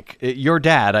Frank, your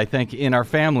dad, I think, in our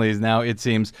families now, it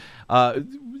seems,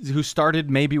 who started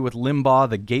maybe with Limbaugh,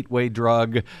 the gateway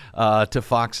drug, to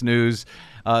Fox News.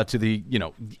 To the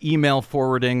email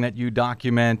forwarding that you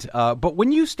document. But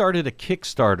when you started a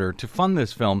Kickstarter to fund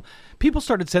this film, people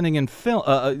started sending in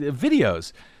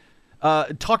videos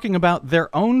talking about their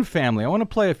own family. I want to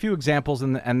play a few examples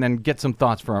and then get some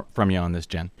thoughts from you on this,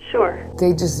 Jen. Sure.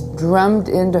 They just drummed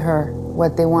into her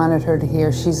what they wanted her to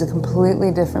hear. She's a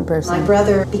completely different person. My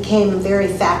brother became very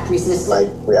fact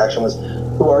resistant. My reaction was,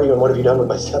 who are you and what have you done with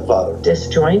my stepfather?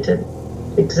 Disjointed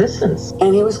existence.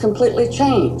 And he was completely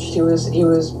changed. He was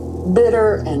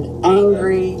bitter and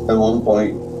angry. At one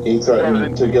point, he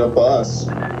threatened to get a bus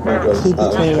because he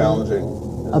was became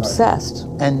challenging. Obsessed,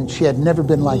 and she had never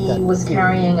been like that. He was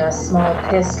carrying a small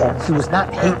pistol. He was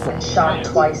not hateful. Shot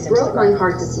twice. It broke my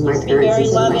heart to see my parents. Very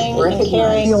loving and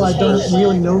caring. I feel I don't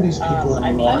really know these people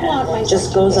anymore.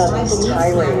 Just goes on these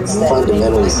tirades.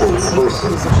 Fundamentally senseless.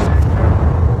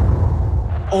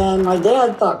 And my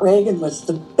dad thought Reagan was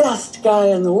the best guy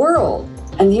in the world.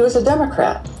 And he was a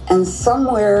Democrat. And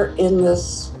somewhere in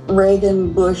this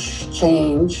Reagan-Bush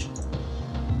change,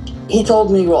 he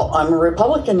told me, well, I'm a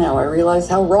Republican now. I realize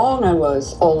how wrong I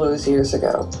was all those years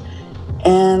ago.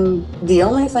 And the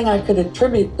only thing I could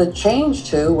attribute the change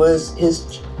to was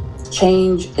his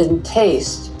change in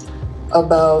taste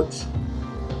about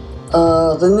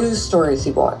the news stories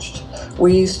he watched.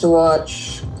 We used to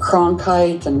watch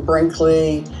Cronkite and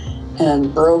Brinkley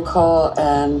and Brokaw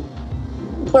and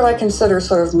what I consider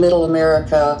sort of middle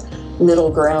America, middle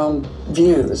ground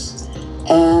views.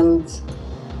 And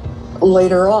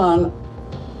later on,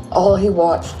 all he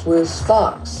watched was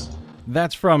Fox.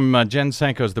 That's from Jen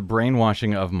Senko's The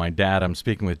Brainwashing of My Dad. I'm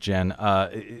speaking with Jen. I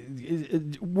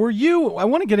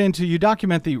want to get into, you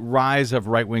document the rise of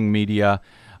right-wing media,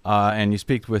 and you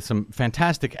speak with some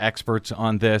fantastic experts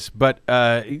on this, but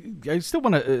I still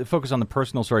want to focus on the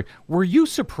personal story. Were you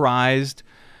surprised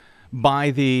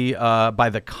by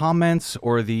the comments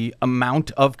or the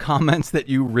amount of comments that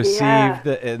you received,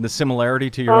 the similarity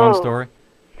to your own story?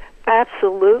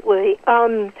 Absolutely.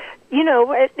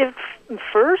 At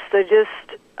first I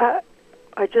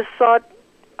just thought,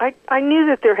 I knew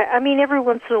that every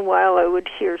once in a while I would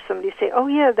hear somebody say, "Oh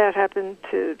yeah, that happened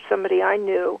to somebody I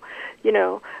knew,"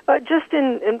 just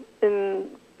in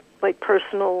like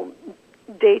personal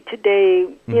day-to-day,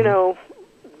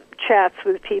 chats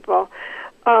with people.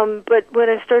 But when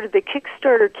I started the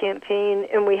Kickstarter campaign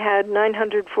and we had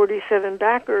 947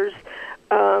 backers,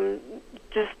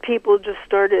 people just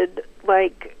started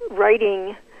like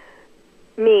writing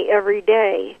me every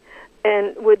day,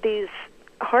 and with these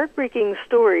heartbreaking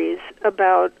stories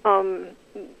about,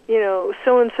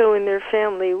 so-and-so in their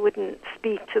family wouldn't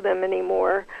speak to them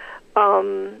anymore,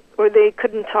 or they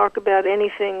couldn't talk about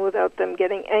anything without them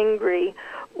getting angry,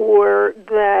 or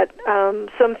that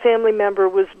some family member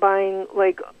was buying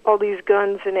like all these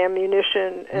guns and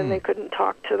ammunition and they couldn't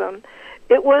talk to them.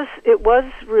 It was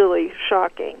really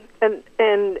shocking, and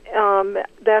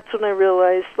that's when I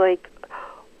realized like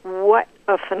what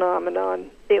a phenomenon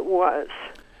it was.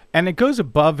 And it goes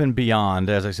above and beyond,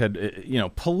 as I said,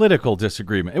 political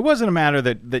disagreement. It wasn't a matter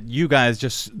that you guys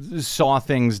just saw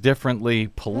things differently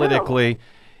politically.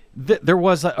 No. There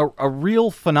was a real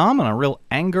phenomenon, a real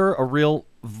anger, a real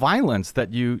violence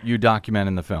that you document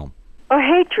in the film. A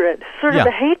hatred, sort of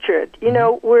a hatred,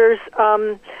 whereas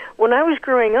when I was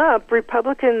growing up,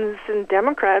 Republicans and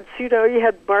Democrats, you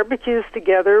had barbecues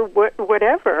together,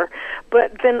 whatever.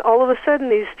 But then all of a sudden,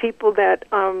 these people that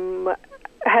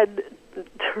had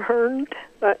turned,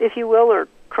 if you will, or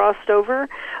crossed over,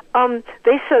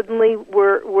 they suddenly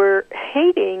were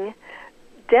hating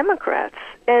Democrats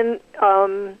and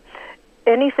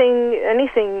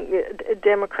anything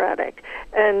democratic,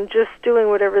 and just doing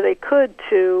whatever they could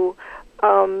to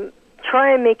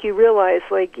try and make you realize,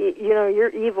 like, you're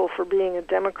evil for being a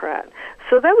Democrat.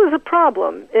 So that was a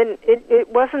problem, and it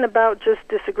wasn't about just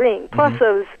disagreeing. Plus,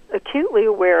 I was acutely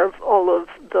aware of all of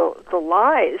the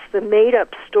lies, the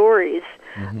made-up stories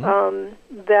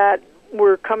that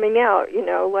were coming out,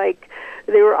 like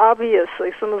they were obvious,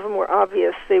 like some of them were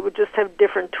obvious. They would just have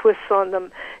different twists on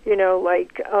them,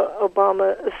 like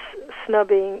Obama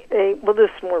snubbing this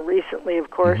more recently,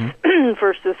 of course.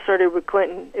 First it started with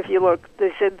Clinton. If you look,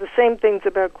 they said the same things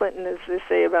about Clinton as they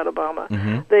say about Obama.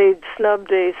 They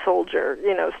snubbed a soldier,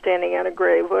 standing at a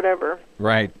grave, whatever.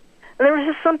 Right. And there was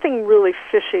just something really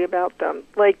fishy about them.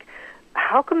 Like,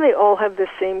 how come they all have the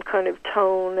same kind of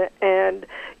tone? And,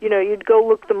 you'd go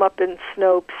look them up in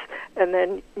Snopes, and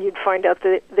then you'd find out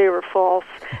that they were false.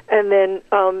 And then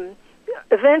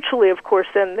eventually, of course,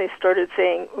 then they started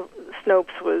saying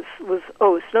Snopes was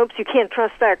Snopes, you can't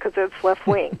trust that because that's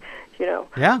left-wing,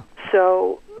 Yeah.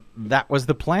 So that was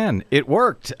the plan. It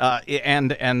worked.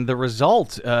 And the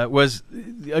result was,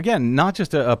 again, not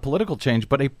just a political change,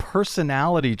 but a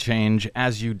personality change,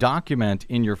 as you document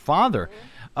in your father.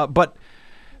 But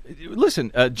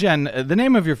listen, Jen, the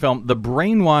name of your film, The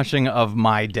Brainwashing of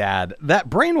My Dad. That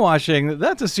brainwashing,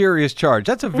 that's a serious charge.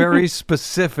 That's a very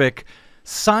specific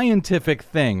scientific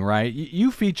thing, right?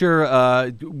 You feature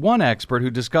one expert who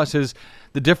discusses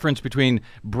the difference between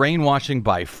brainwashing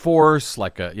by force,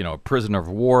 like a prisoner of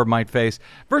war might face,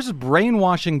 versus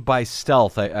brainwashing by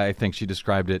stealth, I think she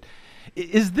described it.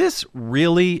 Is this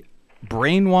really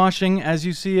brainwashing as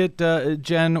you see it,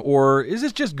 Jen, or is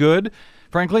this just good,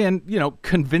 frankly, and,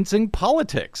 convincing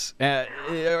politics?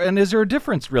 And is there a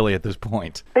difference, really, at this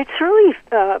point? It's really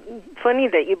funny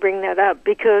that you bring that up,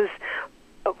 because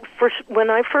when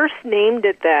I first named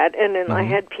it that, and then I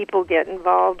had people get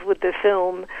involved with the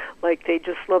film, like they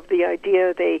just loved the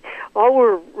idea. They all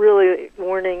were really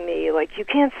warning me, like, you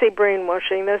can't say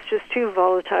brainwashing, that's just too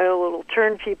volatile, it'll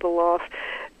turn people off.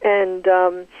 And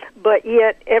but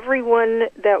yet everyone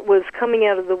that was coming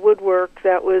out of the woodwork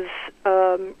that was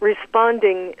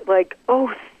responding like,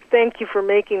 oh, thank you for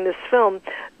making this film,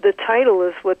 the title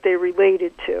is what they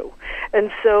related to. And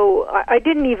so I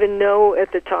didn't even know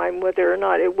at the time whether or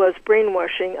not it was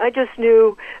brainwashing. I just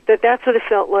knew that that's what it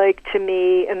felt like to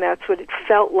me, and that's what it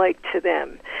felt like to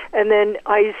them. And then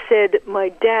I said my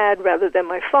dad rather than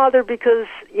my father, because,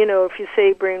 if you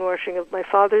say brainwashing of my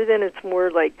father, then it's more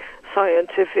like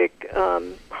scientific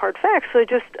hard facts. So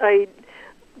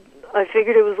I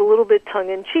figured it was a little bit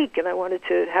tongue-in-cheek, and I wanted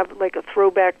to have like a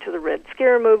throwback to the Red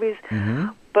Scare movies.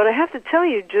 But I have to tell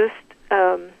you, just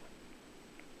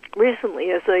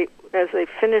recently, as I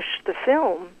finished the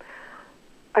film,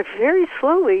 I very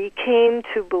slowly came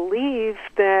to believe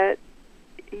that,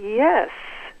 yes,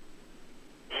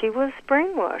 he was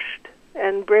brainwashed,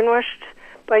 and brainwashed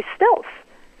by stealth.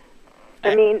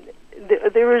 I mean,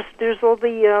 there's all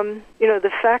the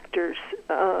the factors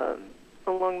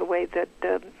along the way that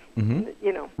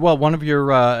Well, one of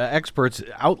your experts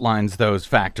outlines those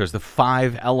factors, the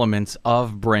 5 elements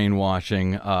of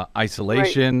brainwashing: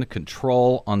 isolation,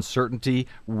 control, uncertainty,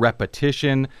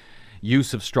 repetition,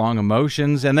 use of strong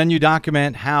emotions, and then you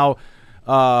document how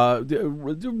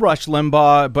Rush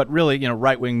Limbaugh, but really,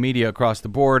 right-wing media across the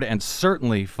board, and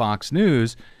certainly Fox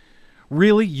News,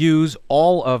 really use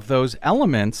all of those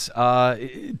elements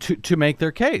to make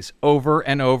their case over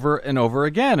and over and over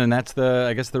again, and that's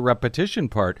the repetition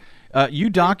part. You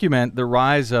document the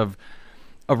rise of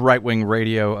right-wing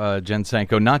radio, Jen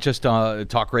Senko, not just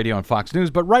talk radio on Fox News,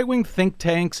 but right-wing think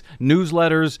tanks,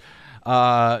 newsletters,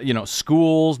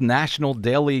 schools, national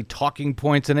daily talking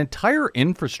points, an entire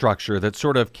infrastructure that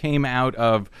sort of came out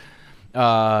of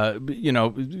Goldwater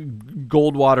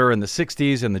in the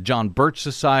 60s and the John Birch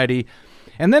Society,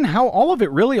 and then how all of it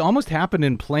really almost happened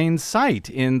in plain sight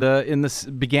in the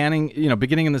beginning in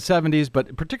the 70s,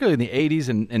 but particularly in the 80s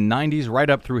and 90s, right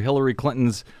up through Hillary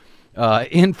Clinton's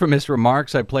infamous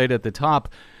remarks I played at the top.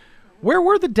 Where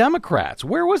were the Democrats?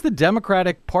 Where was the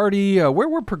Democratic Party? Where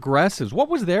were progressives? What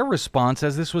was their response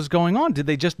as this was going on? Did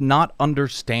they just not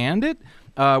understand it?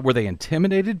 Were they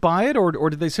intimidated by it, or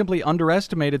did they simply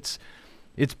underestimate its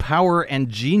power and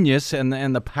genius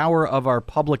and the power of our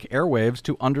public airwaves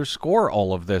to underscore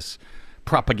all of this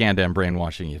propaganda and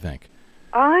brainwashing, you think?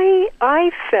 I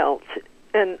felt,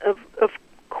 and of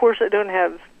course I don't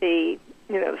have a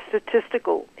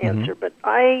statistical answer, but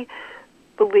I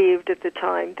believed at the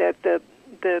time that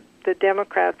the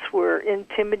Democrats were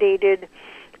intimidated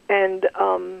and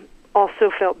also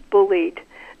felt bullied,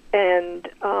 and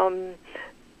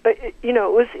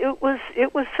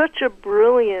it was such a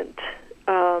brilliant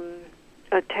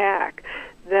attack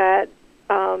that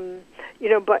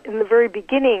but in the very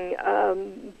beginning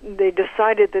they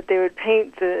decided that they would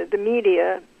paint the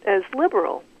media as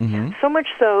liberal, so much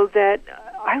so that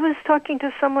I was talking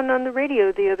to someone on the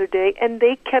radio the other day, and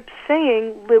they kept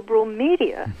saying liberal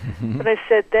media. And I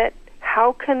said that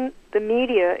how can the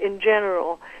media in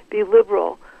general be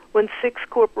liberal when 6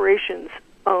 corporations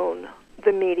own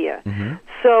the media?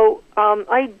 So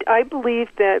I believe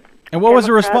that. And what was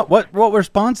the response? What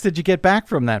response did you get back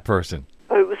from that person?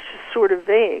 It was just sort of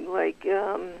vague, like.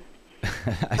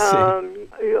 I see.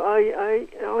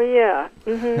 Oh yeah.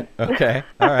 Okay.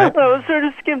 All right. I was sort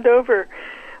of skimmed over.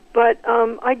 But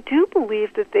I do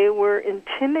believe that they were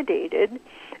intimidated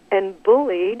and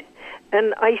bullied,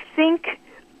 and I think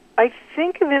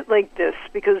of it like this,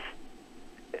 because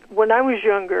when I was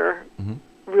younger,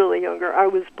 really younger, I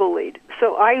was bullied.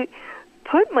 So I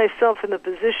put myself in the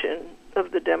position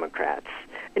of the Democrats.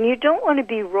 And you don't want to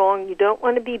be wrong, you don't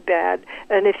want to be bad,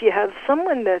 and if you have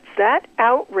someone that's that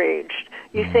outraged,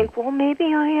 you think, well, maybe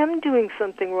I am doing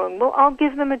something wrong. Well, I'll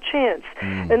give them a chance.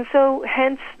 And so,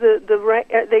 hence, the right,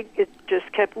 it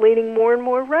just kept leaning more and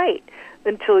more right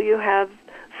until you have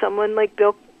someone like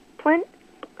Bill Clinton.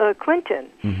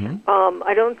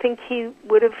 I don't think he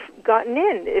would have gotten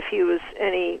in if he was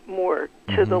any more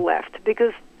to the left,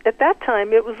 because at that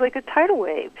time it was like a tidal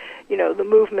wave, the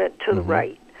movement to the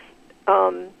right.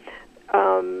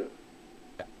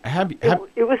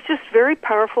 It was just very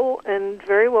powerful and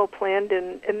very well planned,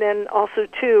 and then also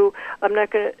too, I'm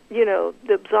not going to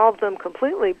absolve them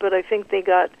completely, but I think they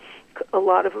got a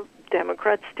lot of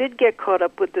Democrats did get caught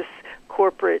up with this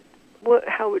corporate.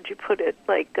 How would you put it?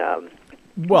 Like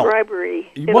bribery.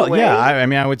 Yeah.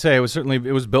 I would say it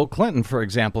was Bill Clinton, for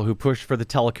example, who pushed for the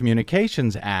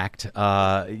Telecommunications Act,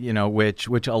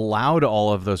 which allowed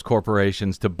all of those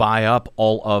corporations to buy up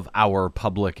all of our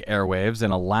public airwaves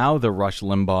and allow the Rush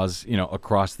Limbaughs,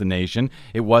 across the nation.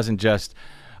 It wasn't just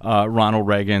Ronald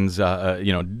Reagan's,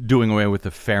 doing away with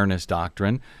the fairness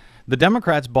doctrine. The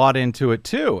Democrats bought into it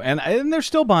too, and they're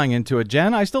still buying into it.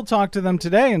 Jen, I still talk to them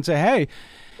today and say, hey,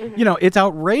 it's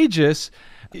outrageous.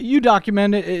 You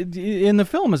document it in the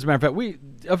film, as a matter of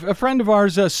fact. A friend of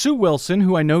ours, Sue Wilson,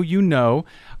 who I know you know,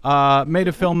 made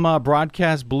a film,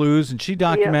 Broadcast Blues, and she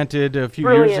documented a few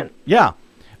years. Yeah,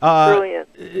 brilliant.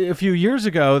 A few years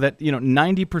ago that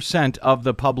 90% of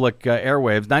the public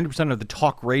airwaves, 90% of the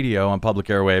talk radio on public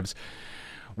airwaves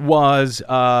was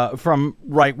from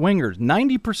right wingers.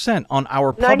 90% on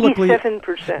our publicly.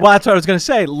 97%. Well, that's what I was going to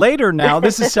say. Later now,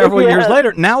 this is several years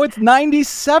later. Now it's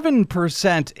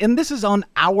 97%, and this is on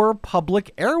our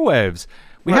public airwaves.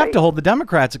 We have to hold the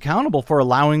Democrats accountable for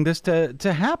allowing this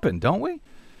to happen, don't we?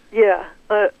 Yeah,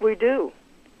 we do.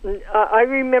 I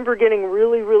remember getting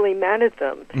really, really mad at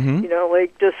them.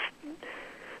 Like just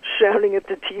shouting at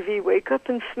the TV, "Wake up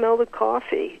and smell the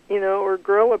coffee," or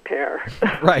 "Grow a pair."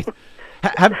 Right.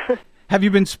 Have you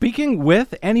been speaking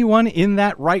with anyone in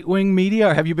that right-wing media,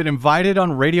 or have you been invited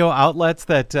on radio outlets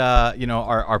that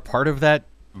are part of that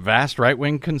vast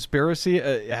right-wing conspiracy?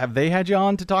 Have they had you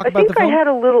on to talk about the film? I had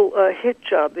a little hit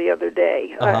job the other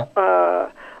day. I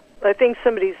think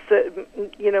somebody said,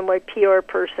 my PR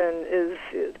person is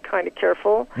kind of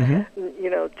careful,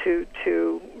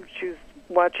 to she's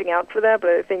watching out for that, but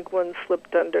I think one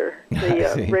slipped under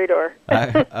the radar.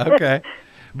 Okay.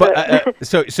 But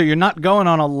so you're not going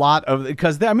on a lot of,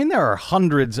 because there are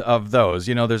hundreds of those.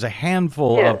 There's a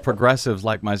handful of progressives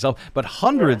like myself, but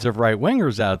hundreds of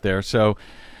right-wingers out there. So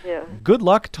good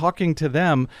luck talking to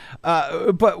them. But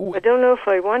I don't know if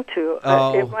I want to.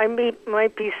 I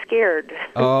might be scared.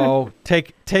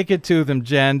 Take it to them,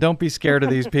 Jen. Don't be scared of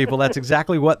these people. That's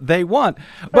exactly what they want.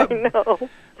 But, I know.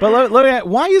 But let me ask,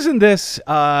 why isn't this,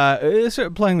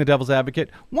 playing the devil's advocate,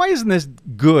 why isn't this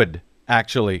good,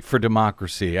 actually, for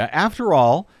democracy? After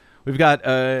all, we've got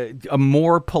a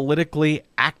more politically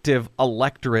active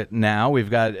electorate now.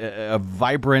 We've got a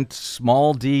vibrant,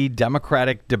 small d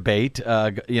democratic debate,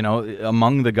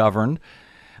 among the governed.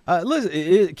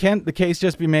 Can't the case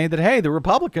just be made that, hey, the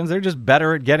Republicans, they're just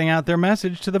better at getting out their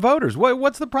message to the voters?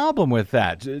 What's the problem with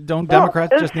that? Don't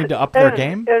Democrats just need to up their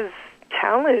game? As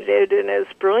talented and as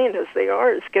brilliant as they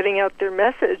are as getting out their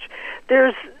message,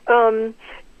 there's 90%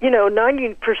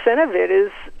 of it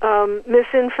is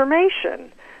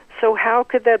misinformation. So how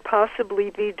could that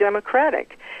possibly be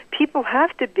democratic? People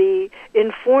have to be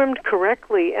informed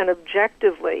correctly and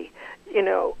objectively.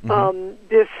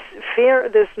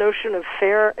 This notion of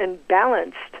fair and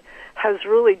balanced has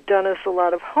really done us a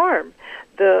lot of harm.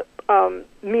 The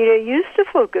media used to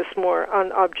focus more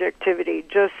on objectivity,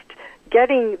 just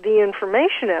getting the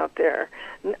information out there.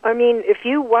 I mean, if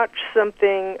you watch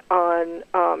something on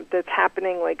that's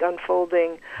happening, like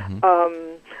unfolding,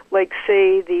 like,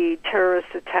 say, the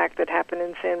terrorist attack that happened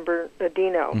in San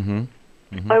Bernardino,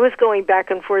 I was going back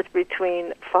and forth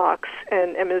between Fox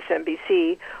and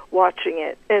MSNBC watching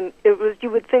it, and you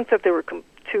would think that there were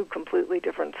two completely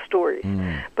different stories.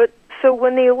 But so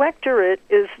when the electorate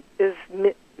is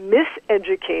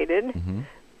miseducated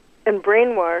and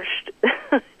brainwashed,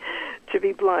 to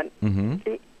be blunt,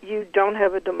 you don't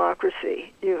have a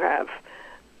democracy. You have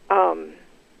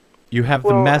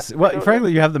the mess. Well,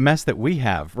 frankly, you have the mess that we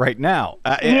have right now.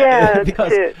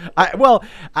 Because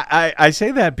I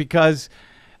say that because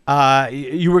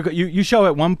you show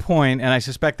at one point, and I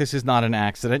suspect this is not an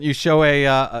accident. You show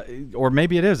or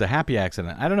maybe it is a happy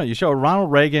accident. I don't know. You show a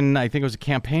Ronald Reagan, I think it was a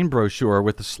campaign brochure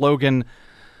with the slogan,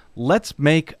 "Let's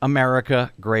make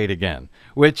America great again,"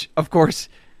 which, of course,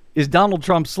 is Donald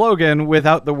Trump's slogan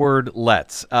without the word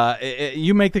 "let's."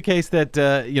 You make the case that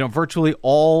virtually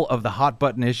all of the hot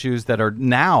button issues that are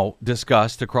now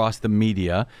discussed across the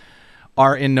media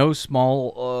are in no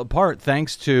small part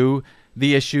thanks to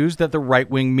the issues that the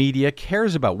right-wing media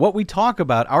cares about. What we talk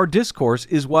about, our discourse,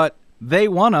 is what they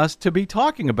want us to be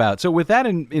talking about. So with that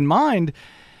in mind,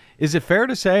 is it fair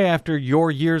to say, after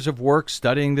your years of work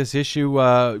studying this issue,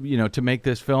 to make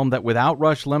this film, that without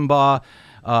Rush Limbaugh,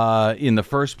 in the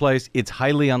first place, it's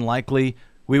highly unlikely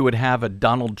we would have a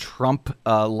Donald Trump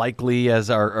likely as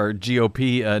our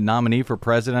GOP nominee for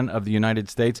president of the United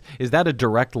States? Is that a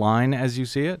direct line as you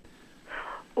see it?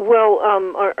 Well,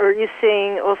 are you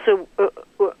saying also,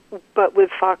 but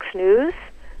with Fox News?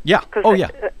 Yeah.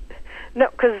 No,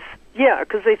 because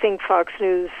I think Fox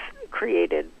News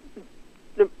created,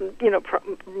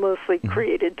 mostly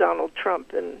created Donald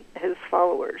Trump and his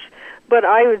followers. But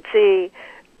I would say,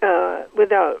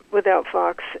 without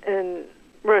Fox and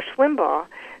Rush Limbaugh,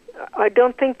 I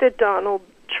don't think that Donald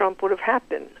Trump would have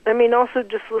happened. I mean, also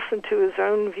just listen to his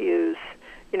own views,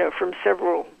 from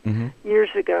several years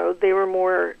ago. They were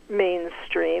more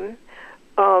mainstream.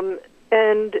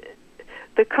 And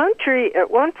the country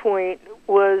at one point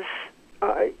was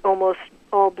almost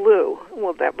all blue.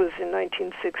 Well, that was in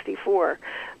 1964.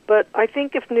 But I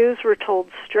think if news were told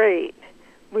straight,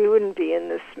 we wouldn't be in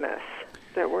this mess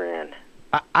that we're in.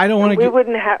 I don't want to. We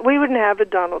wouldn't have a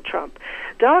Donald Trump.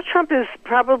 Donald Trump is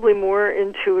probably more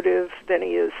intuitive than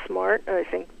he is smart. I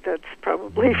think that's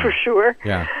probably for sure.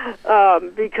 Yeah.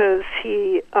 Because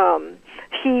he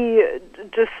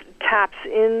just taps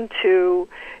into.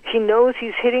 He knows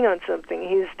he's hitting on something.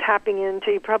 He's tapping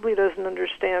into. He probably doesn't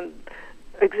understand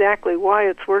exactly why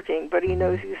it's working, but he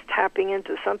knows he's tapping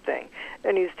into something,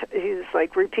 and he's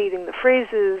like repeating the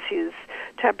phrases. He's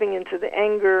tapping into the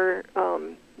anger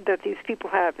that these people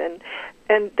have, and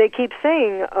they keep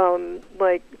saying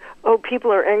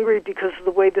people are angry because of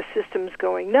the way the system's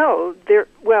going. No, they're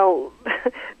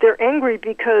angry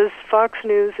because Fox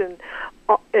News and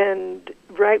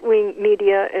right-wing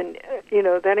media and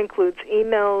that includes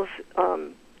emails,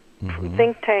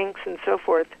 think tanks, and so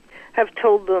forth, have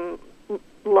told them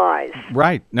lies.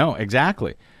 Right. No,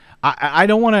 exactly. I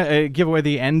don't want to give away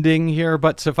the ending here,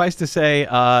 but suffice to say,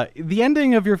 the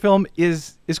ending of your film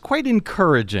is quite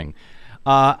encouraging.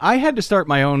 I had to start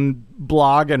my own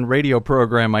blog and radio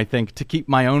program, I think, to keep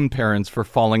my own parents from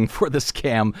falling for the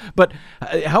scam. But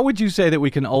how would you say that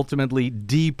we can ultimately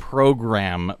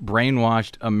deprogram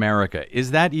brainwashed America?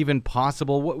 Is that even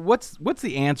possible? What's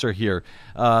the answer here,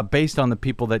 based on the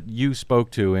people that you spoke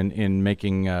to in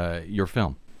making your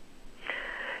film?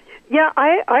 Yeah,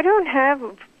 I don't have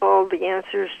all the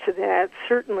answers to that,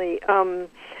 certainly.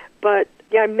 But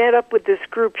yeah, I met up with this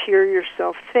group, Hear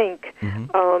Yourself Think,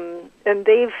 and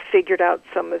they've figured out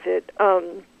some of it,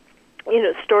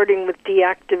 starting with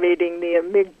deactivating the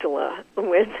amygdala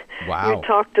when you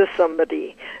talk to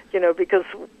somebody, because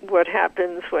what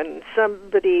happens when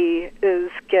somebody is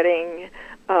getting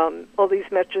all these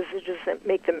messages that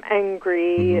make them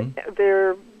angry,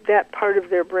 that part of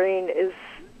their brain is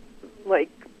like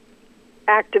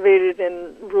activated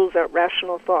and rules out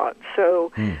rational thought.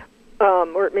 So,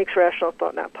 or it makes rational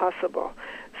thought not possible.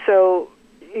 So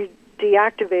you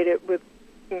deactivate it with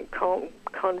calm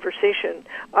conversation.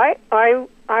 I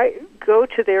go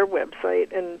to their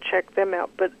website and check them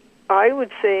out, but I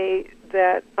would say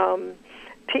that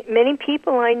many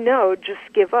people I know just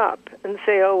give up and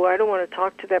say, "Oh, I don't want to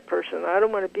talk to that person. I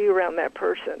don't want to be around that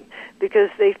person," because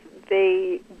they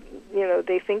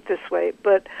think this way.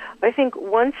 But I think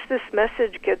once this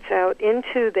message gets out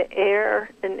into the air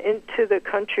and into the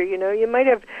country, you might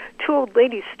have two old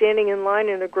ladies standing in line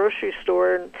in a grocery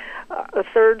store, and a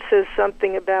third says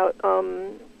something about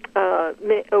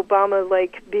Obama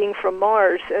like being from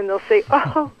Mars, and they'll say,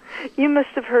 "Oh, you must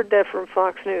have heard that from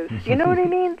Fox News." You know what I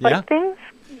mean? Yeah. Like, things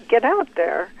get out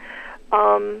there.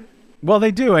 Well,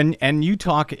 they do, and you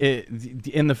talk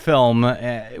in the film.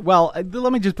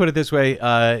 Let me just put it this way: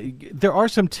 there are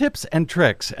some tips and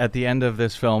tricks at the end of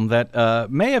this film that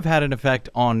may have had an effect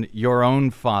on your own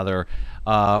father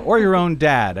or your own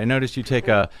dad. I noticed you take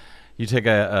a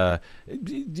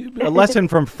lesson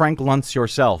from Frank Luntz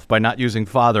yourself by not using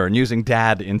father and using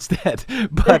dad instead.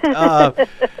 But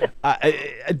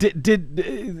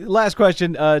last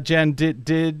question, Jen,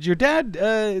 did your dad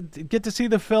get to see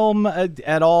the film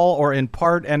at all or in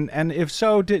part? And if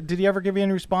so, did he ever give you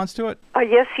any response to it?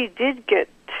 Yes, he did get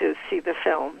to see the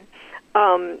film.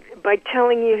 By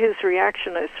telling you his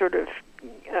reaction, I sort of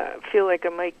feel like I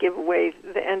might give away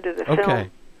the end of the film.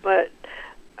 But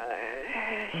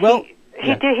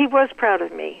he was proud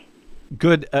of me.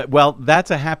 Good. Well,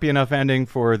 that's a happy enough ending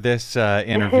for this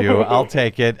interview. I'll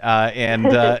take it. And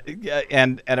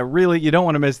a really, you don't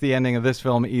want to miss the ending of this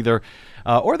film either,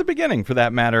 or the beginning for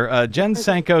that matter. Jen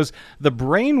Senko's The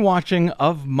Brainwashing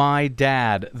of My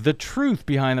Dad: The Truth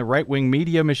Behind the Right-Wing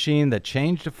Media Machine That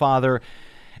Changed a Father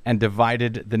and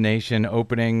Divided the Nation,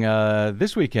 opening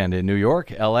this weekend in New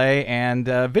York, L.A., and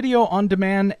video on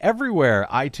demand everywhere,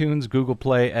 iTunes, Google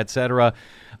Play, etc.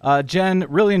 Jen,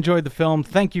 really enjoyed the film.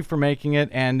 Thank you for making it,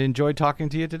 and enjoyed talking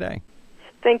to you today.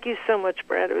 Thank you so much,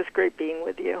 Brad. It was great being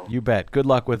with you. You bet. Good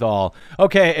luck with all.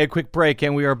 Okay, a quick break,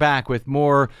 and we are back with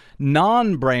more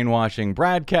non-brainwashing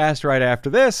BradCast right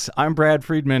after this. I'm Brad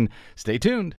Friedman. Stay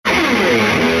tuned.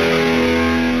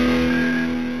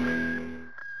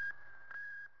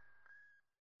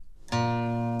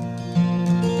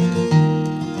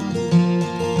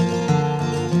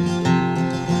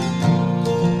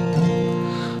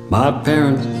 My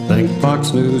parents think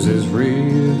Fox News is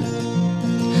real.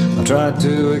 I tried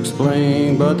to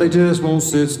explain, but they just won't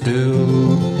sit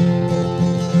still.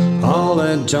 All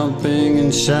that jumping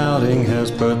and shouting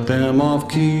has put them off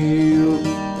keel.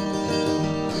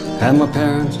 And my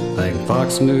parents think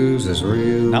Fox News is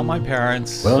real. Not my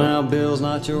parents. Well, now Bill's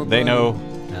not your They know.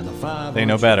 They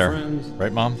know better. friends.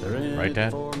 Right, Mom? Right,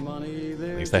 Dad?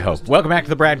 At least I hope. Welcome back to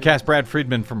the BradCast. Brad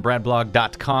Friedman from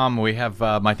BradBlog.com. We have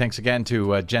my thanks again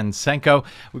to Jen Senko.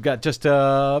 We've got just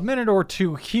a minute or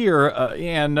two here,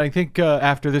 and I think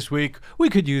after this week, we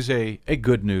could use a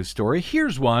good news story.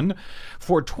 Here's one.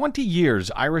 For 20 years,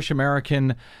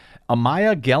 Irish-American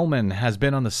Amaya Gelman has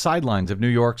been on the sidelines of New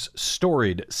York's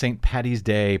storied St. Paddy's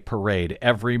Day parade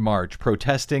every March,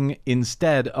 protesting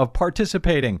instead of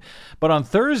participating. But on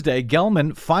Thursday,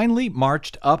 Gelman finally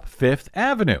marched up Fifth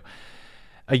Avenue.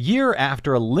 A year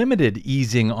after a limited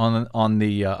easing on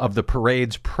the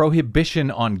parade's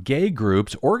prohibition on gay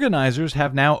groups, organizers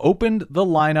have now opened the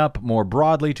lineup more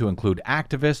broadly to include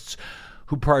activists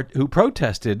who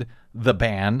protested the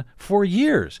ban for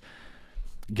years.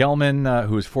 Gelman,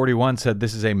 who is 41, said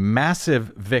this is a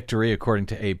massive victory, according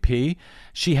to AP.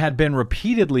 She had been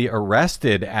repeatedly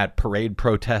arrested at parade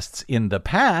protests in the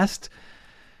past,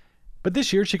 but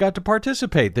this year she got to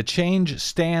participate. The change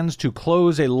stands to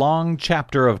close a long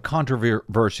chapter of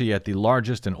controversy at the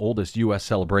largest and oldest U.S.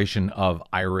 celebration of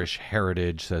Irish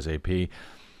heritage, says AP.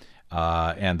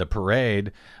 And the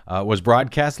parade was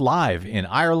broadcast live in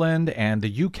Ireland and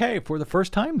the UK for the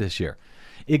first time this year.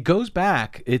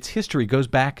 Its history goes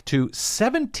back to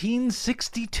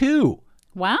 1762.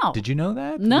 Wow. Did you know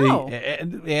that? No.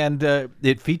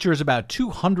 It features about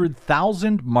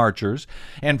 200,000 marchers.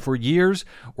 And for years,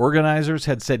 organizers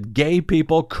had said gay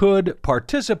people could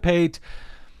participate,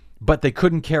 but they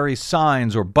couldn't carry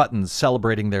signs or buttons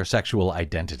celebrating their sexual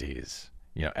identities.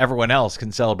 You know, everyone else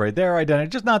can celebrate their identity,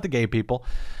 just not the gay people.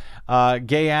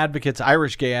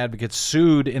 Irish gay advocates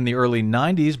sued in the early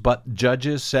 90s, but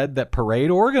judges said that parade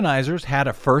organizers had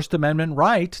a First Amendment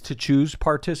right to choose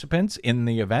participants in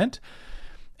the event.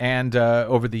 And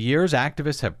over the years,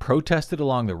 activists have protested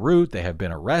along the route. They have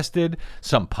been arrested.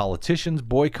 Some politicians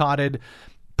boycotted.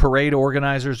 Parade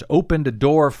organizers opened a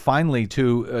door finally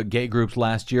to gay groups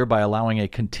last year by allowing a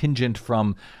contingent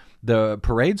from the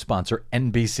parade sponsor,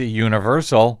 NBC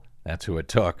Universal. That's who it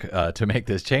took to make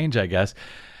this change, I guess.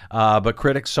 But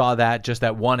critics saw just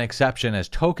that one exception as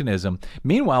tokenism.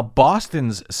 Meanwhile,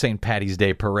 Boston's St. Paddy's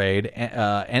Day parade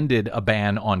ended a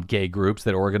ban on gay groups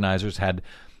that organizers had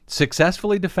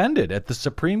successfully defended at the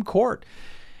Supreme Court.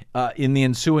 In the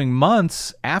ensuing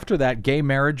months after that, gay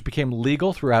marriage became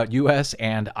legal throughout U.S.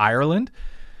 and Ireland.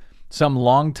 Some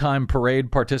longtime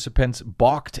parade participants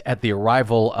balked at the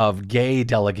arrival of gay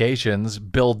delegations.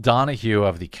 Bill Donahue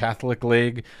of the Catholic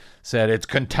League said it's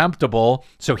contemptible,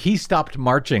 so he stopped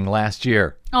marching last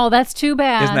year. Oh, that's too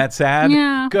bad. Isn't that sad?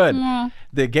 Yeah. Good. Yeah.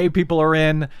 The gay people are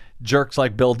in. Jerks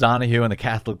like Bill Donahue and the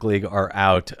Catholic League are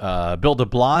out. Bill de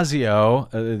Blasio,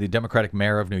 the Democratic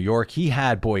mayor of New York, he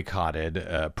had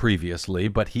boycotted previously,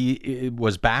 but he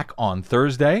was back on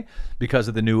Thursday because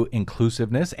of the new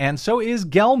inclusiveness. And so is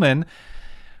Gelman,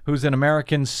 who's an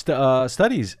American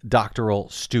Studies doctoral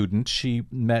student. She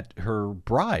met her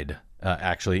bride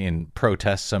actually in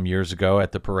protest some years ago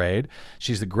at the parade.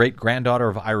 She's the great-granddaughter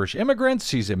of Irish immigrants.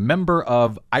 She's a member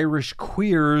of Irish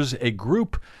Queers, a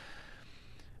group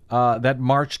that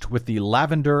marched with the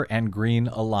Lavender and Green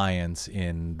Alliance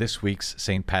in this week's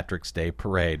St. Patrick's Day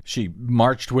parade. She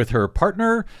marched with her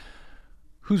partner,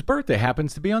 whose birthday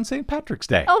happens to be on St. Patrick's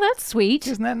Day. Oh, that's sweet.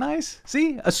 Isn't that nice?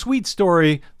 See? A sweet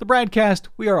story. The BradCast,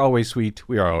 we are always sweet.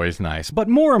 We are always nice. But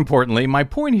more importantly, my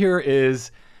point here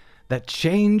is that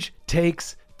change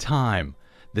takes time.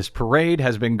 This parade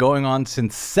has been going on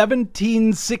since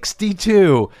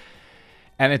 1762.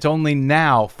 And it's only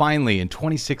now, finally, in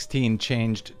 2016,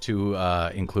 changed to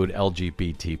include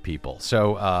LGBT people.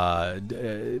 So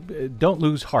don't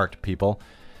lose heart, people.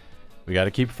 We got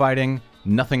to keep fighting.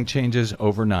 Nothing changes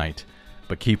overnight,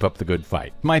 but keep up the good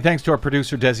fight. My thanks to our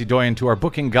producer, Desi Doyen, to our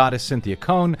booking goddess, Cynthia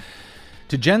Cohn,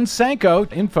 to Jen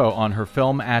Senko. Info on her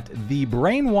film at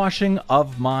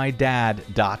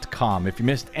thebrainwashingofmydad.com. If you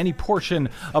missed any portion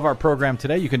of our program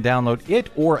today, you can download it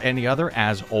or any other,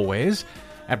 as always,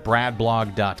 at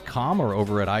bradblog.com or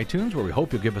over at iTunes, where we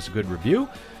hope you'll give us a good review.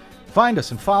 Find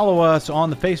us and follow us on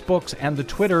the Facebooks and the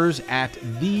Twitters at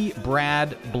The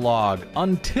Brad Blog.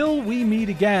 Until we meet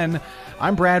again,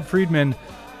 I'm Brad Friedman.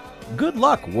 Good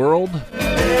luck, world.